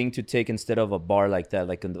thing to take instead of a bar like that,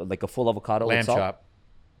 like a full avocado? Lamb with salt? chop.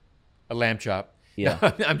 A lamb chop. Yeah.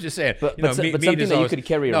 No, I'm just saying. But meat something is that you always- could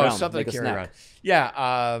carry no, around, something like to a carry snack. around.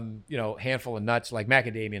 Yeah. Handful of nuts like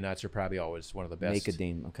macadamia nuts are probably always one of the best.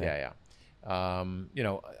 Macadamia, okay. Yeah.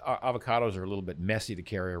 Avocados are a little bit messy to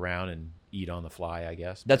carry around and eat on the fly, I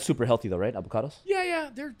guess. That's super healthy though, right? Avocados. Yeah,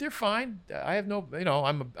 they're fine. I have no,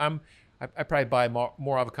 I probably buy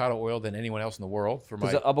more avocado oil than anyone else in the world for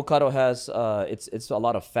Because my. the avocado has it's a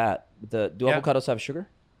lot of fat. Do Yeah. avocados have sugar?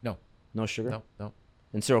 No, No sugar. no.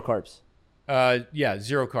 And zero carbs. Yeah,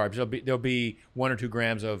 zero carbs. There'll be 1 or 2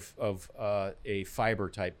 grams of a fiber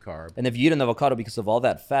type carb. And if you eat an avocado because of all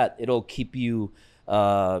that fat, it'll keep you.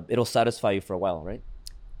 It'll satisfy you for a while, right?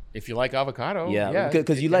 If you like avocado, Yeah,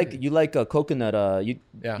 because it you can like a coconut.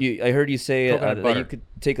 Yeah. I heard you say Coconut that butter. you could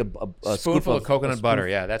take a scoop spoonful of coconut a butter.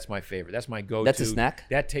 spoonful- Yeah, that's my favorite. That's my go-to. That's a snack?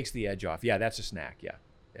 That takes the edge off. Yeah, that's a snack. Yeah.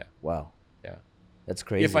 Wow, Yeah. that's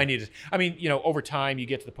crazy. If I need it. I mean, over time you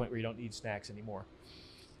get to the point where you don't need snacks anymore.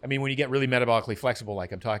 I mean, when you get really metabolically flexible,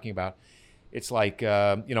 like I'm talking about, it's like,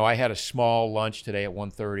 I had a small lunch today at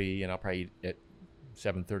 1:30, and I'll probably eat at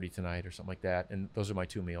 7:30 tonight or something like that. And those are my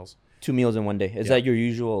 2 meals. 2 meals in one day. Is Yeah. that your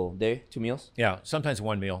usual day? 2 meals? Yeah, sometimes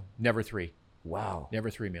 1 meal, never 3. Wow. Never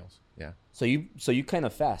 3 meals. Yeah. So you kind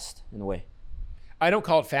of fast in a way. I don't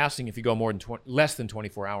call it fasting if you go less than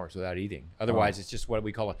 24 hours without eating. Otherwise, it's just what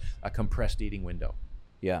we call a compressed eating window.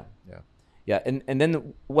 Yeah. Yeah. Yeah, and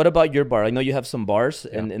then what about your bar? I know you have some bars,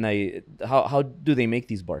 Yeah. and how do they make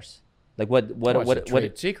these bars? Like what It's a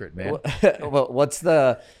trade secret, man. well, what's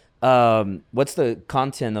the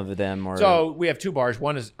content of them? Or So we have 2 bars.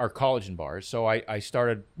 One is our collagen bars. So I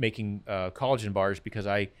started making collagen bars because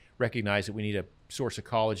I recognized that we need a source of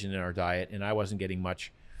collagen in our diet, and I wasn't getting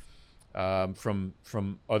much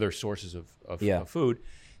from other sources of food.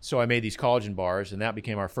 So I made these collagen bars, and that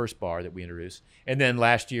became our first bar that we introduced. And then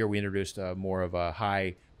last year we introduced more of a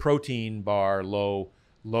high protein bar, low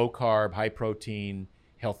carb, high protein,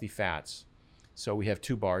 healthy fats. So we have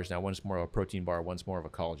 2 bars now. One's more of a protein bar, one's more of a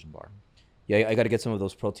collagen bar. Yeah, I got to get some of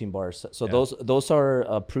those protein bars. So Yeah. those are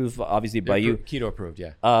approved obviously by you. Keto approved,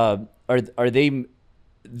 yeah. Are they?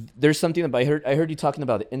 There's something that I heard you talking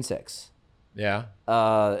about the insects. Yeah.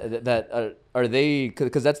 Are they?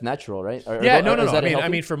 Because that's natural, right? Yeah, no. Is that I healthy?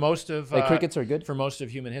 mean, for most of Like crickets are good? For most of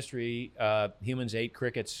human history, humans ate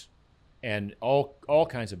crickets and all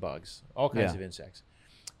kinds of bugs, all kinds Yeah. of insects.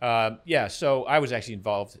 So I was actually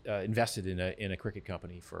invested in a cricket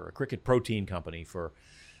company, for a cricket protein company for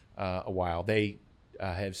a while. They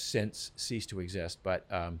have since ceased to exist, but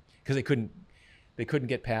because they couldn't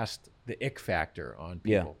get past the ick factor on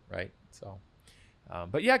people, right? So.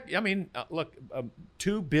 But yeah, I mean, look,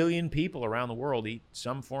 2 billion people around the world eat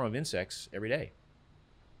some form of insects every day.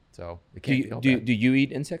 So it can't be helped. Do you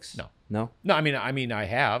eat insects? No. No. No, I mean, I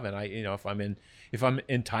have, and if I'm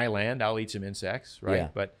in Thailand, I'll eat some insects, right? Yeah.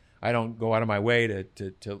 But I don't go out of my way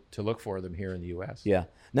to look for them here in the U.S. Yeah.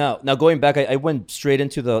 Now going back, I went straight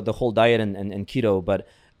into the whole diet and keto, but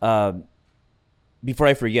before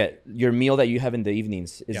I forget, your meal that you have in the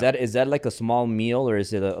evenings, is that like a small meal, or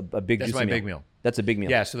is it a big That's juicy my meal? big meal. That's a big meal.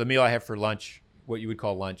 Yeah. So the meal I have for lunch, what you would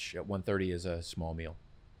call lunch at 1:30, is a small meal.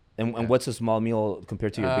 And what's a small meal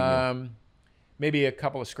compared to your big meal? Maybe a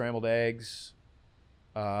couple of scrambled eggs.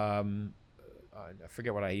 I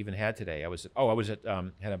forget what I even had today.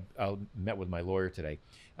 I met with my lawyer today.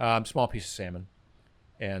 Small piece of salmon,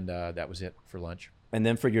 and that was it for lunch. And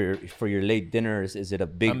then for your late dinner, is it a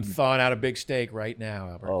big? I'm thawing out a big steak right now,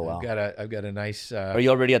 Albert. Oh, wow. I've got a nice. Are you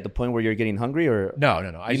already at the point where you're getting hungry, or No.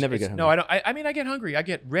 You never get hungry? No, I don't. I mean, I get hungry. I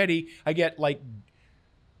get ready. I get like,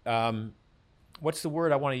 what's the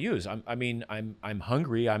word I want to use? I'm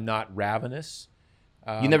hungry. I'm not ravenous.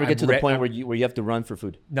 you never get to the point where you have to run for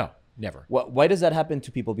food? No. Never. Why does that happen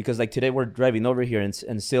to people? Because like today we're driving over here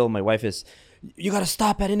and still my wife is, you gotta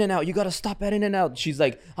stop at In-N-Out. You gotta stop at In-N-Out. She's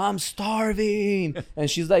like, I'm starving, and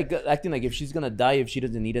she's like acting like if she's gonna die if she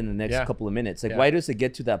doesn't eat in the next couple of minutes. Like, why does it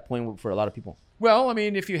get to that point for a lot of people? Well, I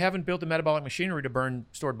mean, if you haven't built the metabolic machinery to burn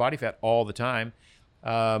stored body fat all the time,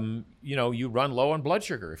 you run low on blood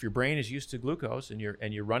sugar. If your brain is used to glucose and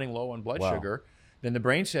you're running low on blood sugar, then the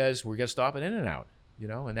brain says we're gonna stop at In-N-Out.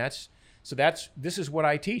 And this is what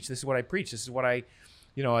I teach. This is what I preach. This is what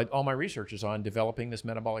all my research is on developing this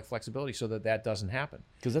metabolic flexibility so that doesn't happen.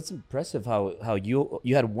 Because that's impressive how you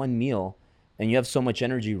had one meal and you have so much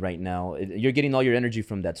energy right now. You're getting all your energy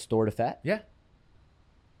from that stored fat? Yeah.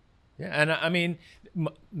 Yeah, and I mean,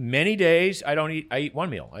 many days I don't eat. I eat one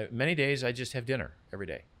meal. Many days I just have dinner every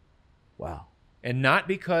day. Wow. And not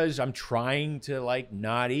because I'm trying to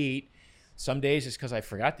not eat. Some days it's because I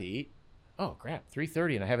forgot to eat. Oh crap,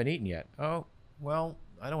 3:30 and I haven't eaten yet. Oh well,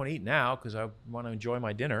 I don't want to eat now because I want to enjoy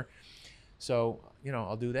my dinner. So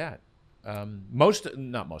I'll do that. A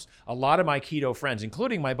lot of my keto friends,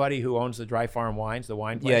 including my buddy who owns the Dry Farm Wines, the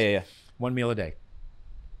wine place. Yeah. One meal a day.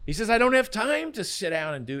 He says, I don't have time to sit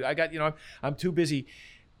down and do, I'm too busy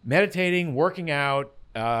meditating, working out,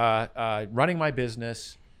 running my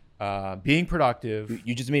business, being productive.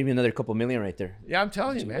 You just made me another couple million right there. Yeah, I'm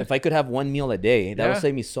telling you, man. If I could have one meal a day, that would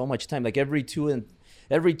save me so much time. Like every 2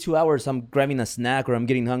 hours, I'm grabbing a snack or I'm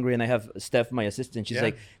getting hungry, and I have Steph, my assistant. She's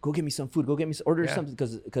like, "Go get me some food. Go get me order something,"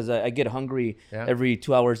 because I get hungry every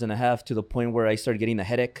 2 hours and a half to the point where I start getting a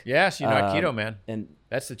headache. Yes, you're not keto, man. And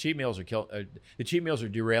that's the cheat meals the cheat meals are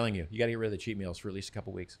derailing you. You got to get rid of the cheat meals for at least a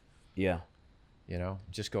couple weeks. Yeah,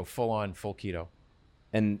 just go full keto.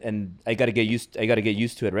 And I got to get used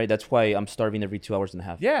to it, right? That's why I'm starving every 2 hours and a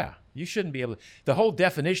half. Yeah, you shouldn't be able to. The whole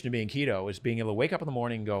definition of being keto is being able to wake up in the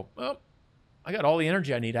morning and go, "Oh, I got all the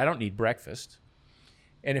energy I need. I don't need breakfast."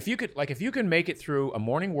 And if you can make it through a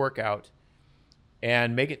morning workout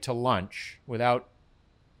and make it to lunch without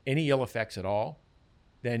any ill effects at all,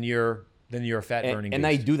 then you're a fat burning. And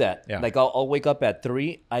I do that. Yeah. Like I'll wake up at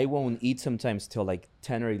 3. I won't eat sometimes till like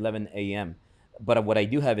 10 or 11 a.m. But what I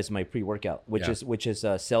do have is my pre-workout, which is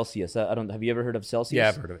Celsius. Have you ever heard of Celsius? Yeah,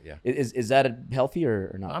 I've heard of it. Yeah. Is that healthy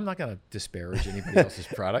or not? I'm not going to disparage anybody else's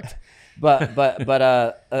product. But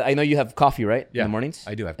I know you have coffee, right? Yeah, in the mornings.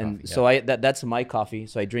 I do have coffee. And so that's my coffee.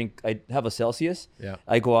 So I have a Celsius. Yeah.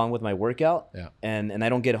 I go on with my workout. Yeah. And I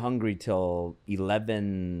don't get hungry till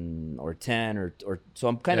 11 or 10 or so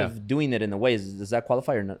I'm kind of doing it in a way. Does that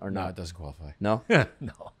qualify or not? No, it doesn't qualify. No?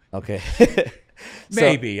 No. Okay.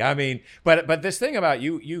 Maybe. I mean, but this thing about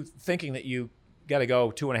you thinking that you got to go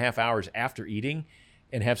 2.5 hours after eating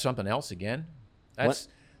and have something else again, that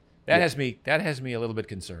has me a little bit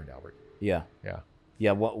concerned, Albert. Yeah. Yeah.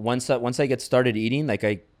 Yeah. Once I get started eating, like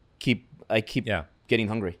I keep getting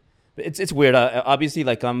hungry. It's weird. Obviously,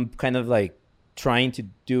 like I'm kind of like trying to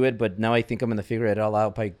do it, but now I think I'm gonna figure it all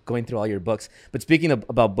out by going through all your books. But speaking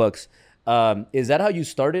about books. Is that how you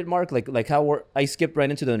started, Mark? Like how I skipped right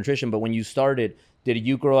into the nutrition, but when you started, did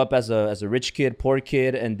you grow up as a rich kid, poor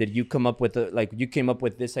kid, and did you come up with you came up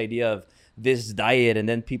with this idea of this diet, and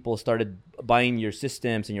then people started buying your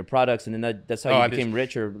systems and your products, and then that's how you became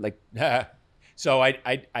rich, or like? So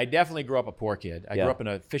I definitely grew up a poor kid. I grew up in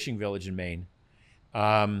a fishing village in Maine.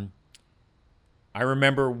 I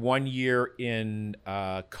remember one year in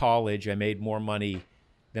college, I made more money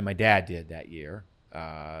than my dad did that year.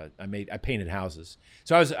 I painted houses,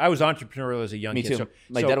 so I was entrepreneurial as a young kid. Me too.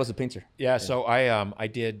 My dad was a painter. Yeah, so I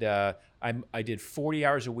did 40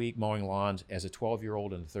 hours a week mowing lawns as a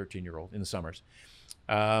 12-year-old and a 13-year-old in the summers,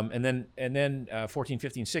 and then 14,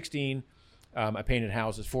 15, 16, I painted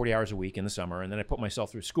houses 40 hours a week in the summer, and then I put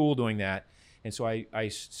myself through school doing that, and so I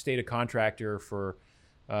stayed a contractor for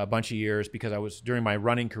a bunch of years because I was during my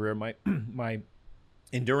running career, my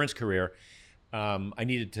endurance career, I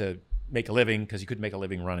needed to make a living because you couldn't make a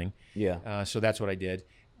living running. Yeah. So that's what I did.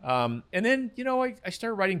 And then, I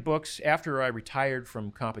started writing books after I retired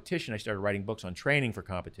from competition. I started writing books on training for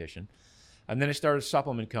competition. And then I started a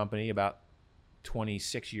supplement company about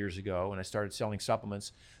 26 years ago. And I started selling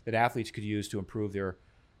supplements that athletes could use to improve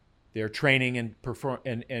their training and perform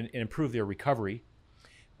and improve their recovery.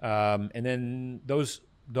 And then those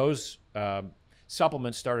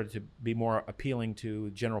supplements started to be more appealing to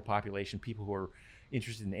general population, people who are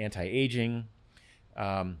interested in anti-aging.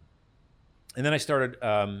 And then I started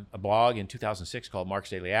a blog in 2006 called Mark's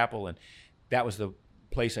Daily Apple, and that was the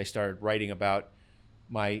place I started writing about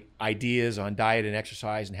my ideas on diet and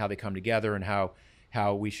exercise and how they come together, and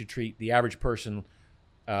how we should treat the average person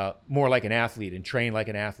more like an athlete and train like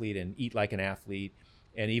an athlete and eat like an athlete.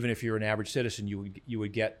 And even if you're an average citizen, you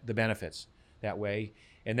would get the benefits that way.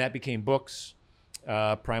 And that became books.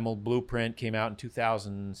 Primal Blueprint came out in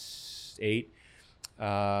 2008.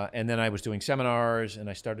 And then I was doing seminars, and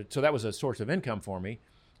so that was a source of income for me.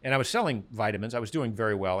 And I was selling vitamins. I was doing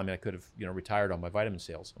very well. I mean, I could have, retired on my vitamin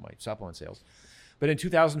sales, on my supplement sales. But in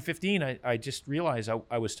 2015, I just realized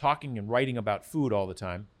I was talking and writing about food all the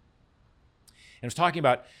time. And I was talking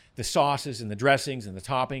about the sauces and the dressings and the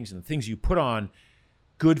toppings and the things you put on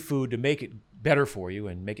good food to make it better for you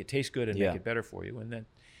and make it taste good and make it better for you. And then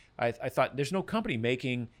I thought, there's no company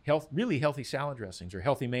making really healthy salad dressings or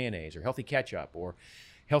healthy mayonnaise or healthy ketchup or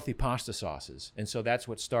healthy pasta sauces. And so that's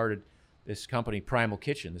what started this company, Primal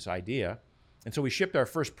Kitchen, this idea. And so we shipped our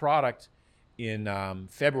first product in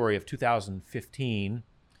February of 2015.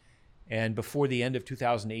 And before the end of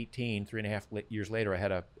 2018, 3.5 years later,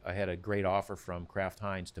 I had a great offer from Kraft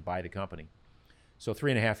Heinz to buy the company. So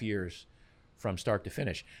 3.5 years from start to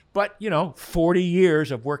finish. But, 40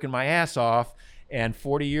 years of working my ass off and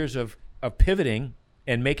 40 years of pivoting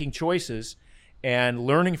and making choices and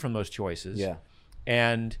learning from those choices. Yeah.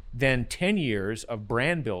 And then 10 years of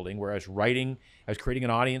brand building where I was creating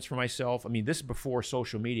an audience for myself. I mean, this is before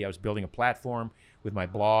social media. I was building a platform with my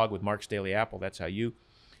blog, with Mark's Daily Apple. That's how you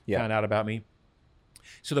found out about me.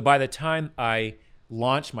 So that by the time I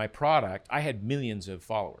launched my product, I had millions of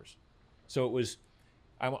followers. So it was,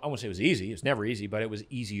 I won't say it was easy. It's never easy, but it was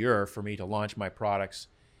easier for me to launch my products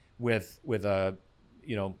with a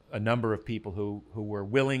number of people who were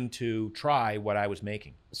willing to try what I was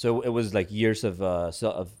making. So it was like years of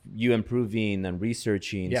you improving and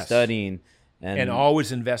researching, studying, and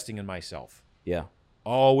always investing in myself. Yeah.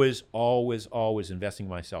 Always investing in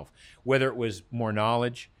myself. Whether it was more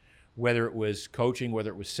knowledge, whether it was coaching,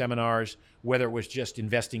 whether it was seminars, whether it was just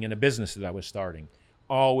investing in a business that I was starting.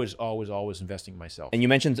 Always investing in myself. And you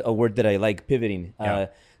mentioned a word that I like, pivoting. Yeah.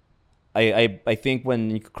 I think, when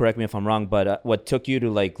you correct me if I'm wrong, but what took you to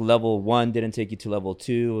like level 1 didn't take you to level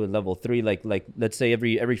 2, level 3. Like let's say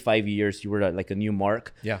every 5 years you were at like a new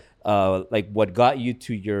mark. Yeah. Like what got you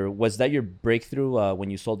to was that your breakthrough when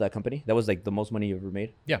you sold that company? That was like the most money you ever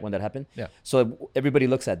made. Yeah. When that happened. Yeah. So everybody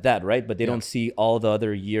looks at that, right? But they don't see all the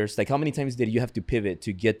other years. Like how many times did you have to pivot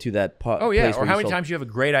to get to that part? Oh yeah. Or how many times you have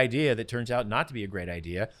a great idea that turns out not to be a great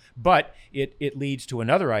idea, but it leads to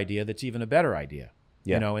another idea that's even a better idea.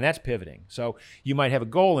 Yeah. And that's pivoting. So you might have a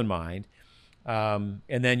goal in mind, and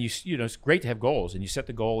then it's great to have goals, and you set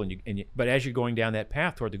the goal, but as you're going down that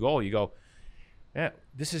path toward the goal, you go,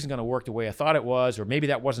 this isn't going to work the way I thought it was, or maybe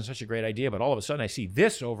that wasn't such a great idea, but all of a sudden I see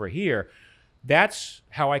this over here. That's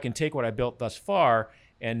how I can take what I built thus far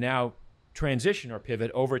and now transition or pivot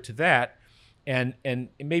over to that, and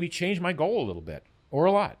maybe change my goal a little bit or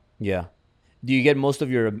a lot. Yeah. Do you get most of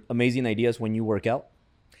your amazing ideas when you work out?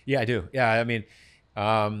 Yeah, I do. Yeah, I mean.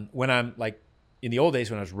 When I'm like in the old days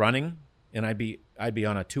when I was running and I'd be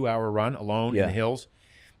on a 2-hour run alone in the hills,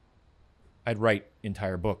 I'd write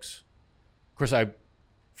entire books. Of course, I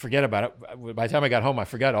forget about it. By the time I got home, I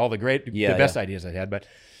forgot all the best ideas I had.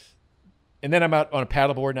 And then I'm out on a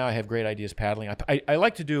paddleboard now. I have great ideas paddling. I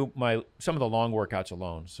like to do some of the long workouts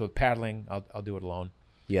alone. So paddling, I'll do it alone.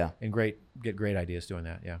 Yeah. And get great ideas doing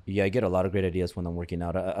that. Yeah. Yeah, I get a lot of great ideas when I'm working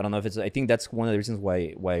out. I don't know if I think that's one of the reasons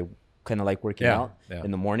why kind of like working out in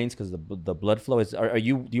the mornings, because the blood flow is.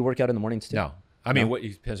 Do you work out in the mornings too? No, I mean,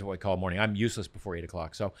 it depends on what you call morning. I'm useless before 8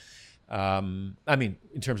 o'clock. So, I mean,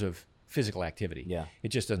 in terms of physical activity, it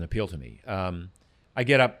just doesn't appeal to me. I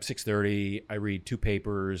get up 6:30. I read 2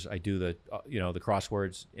 papers. I do the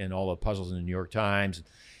crosswords and all the puzzles in the New York Times.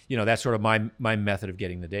 That's sort of my method of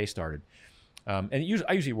getting the day started. And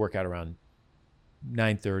I usually work out around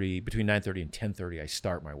 9:30, between 9:30 and 10:30. I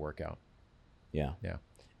start my workout. Yeah. Yeah.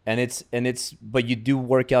 But you do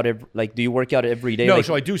work out do you work out every day? No,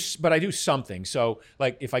 so I do, but I do something. So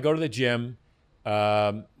like if I go to the gym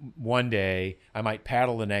one day, I might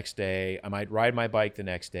paddle the next day. I might ride my bike the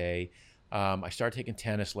next day. I start taking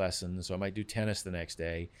tennis lessons, so I might do tennis the next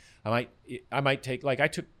day. I might take, like I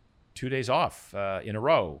took 2 days off in a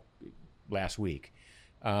row last week.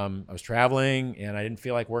 I was traveling and I didn't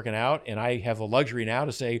feel like working out, and I have the luxury now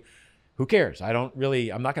to say, who cares? I'm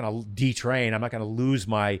not going to detrain. I'm not going to lose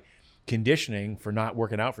my conditioning for not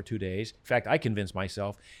working out for 2 days. In fact, I convinced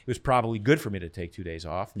myself it was probably good for me to take 2 days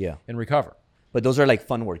off and recover. But those are like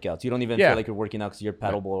fun workouts. You don't even feel like you're working out because you're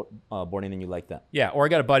boarding and you like that. Yeah. Or I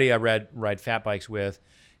got a buddy I ride fat bikes with,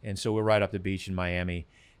 and so we'll ride up the beach in Miami,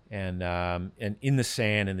 and in the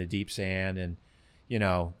sand, in the deep sand, and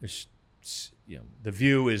there's the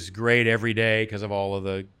view is great every day because of all of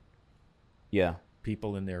the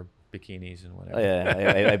people in their bikinis and whatever. Oh,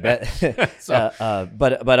 yeah, I bet. So-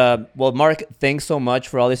 Well, Mark, thanks so much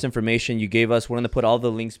for all this information you gave us. We're going to put all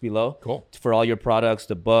the links below. Cool. For all your products,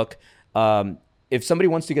 the book. If somebody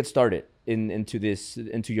wants to get started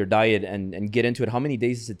into your diet and get into it, how many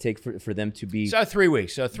days does it take for them to be? So 3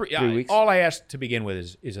 weeks. So 3 weeks? All I ask to begin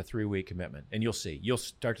with is a 3-week commitment, and you'll see. You'll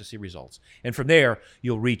start to see results, and from there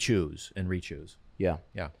you'll re-choose. Yeah.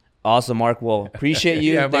 Yeah. Awesome, Mark. Well, appreciate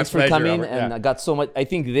you. Yeah, my Thanks for pleasure, coming. Albert. And Yeah. I got so much. I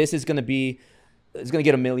think this is gonna get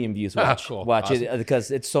 1 million views. Watch, Cool. watch Awesome. it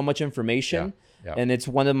because it's so much information. Yeah. And it's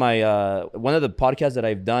one of the podcasts that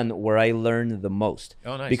I've done where I learn the most.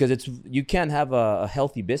 Oh, nice. Because you can't have a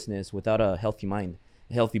healthy business without a healthy mind,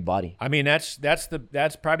 a healthy body. I mean, that's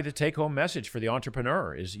probably the take-home message for the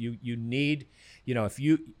entrepreneur is you need, if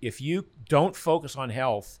you don't focus on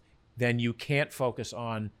health, then you can't focus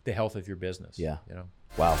on the health of your business. Yeah. You know.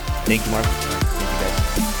 Wow. Thank you, Mark.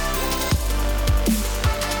 Thank you, guys.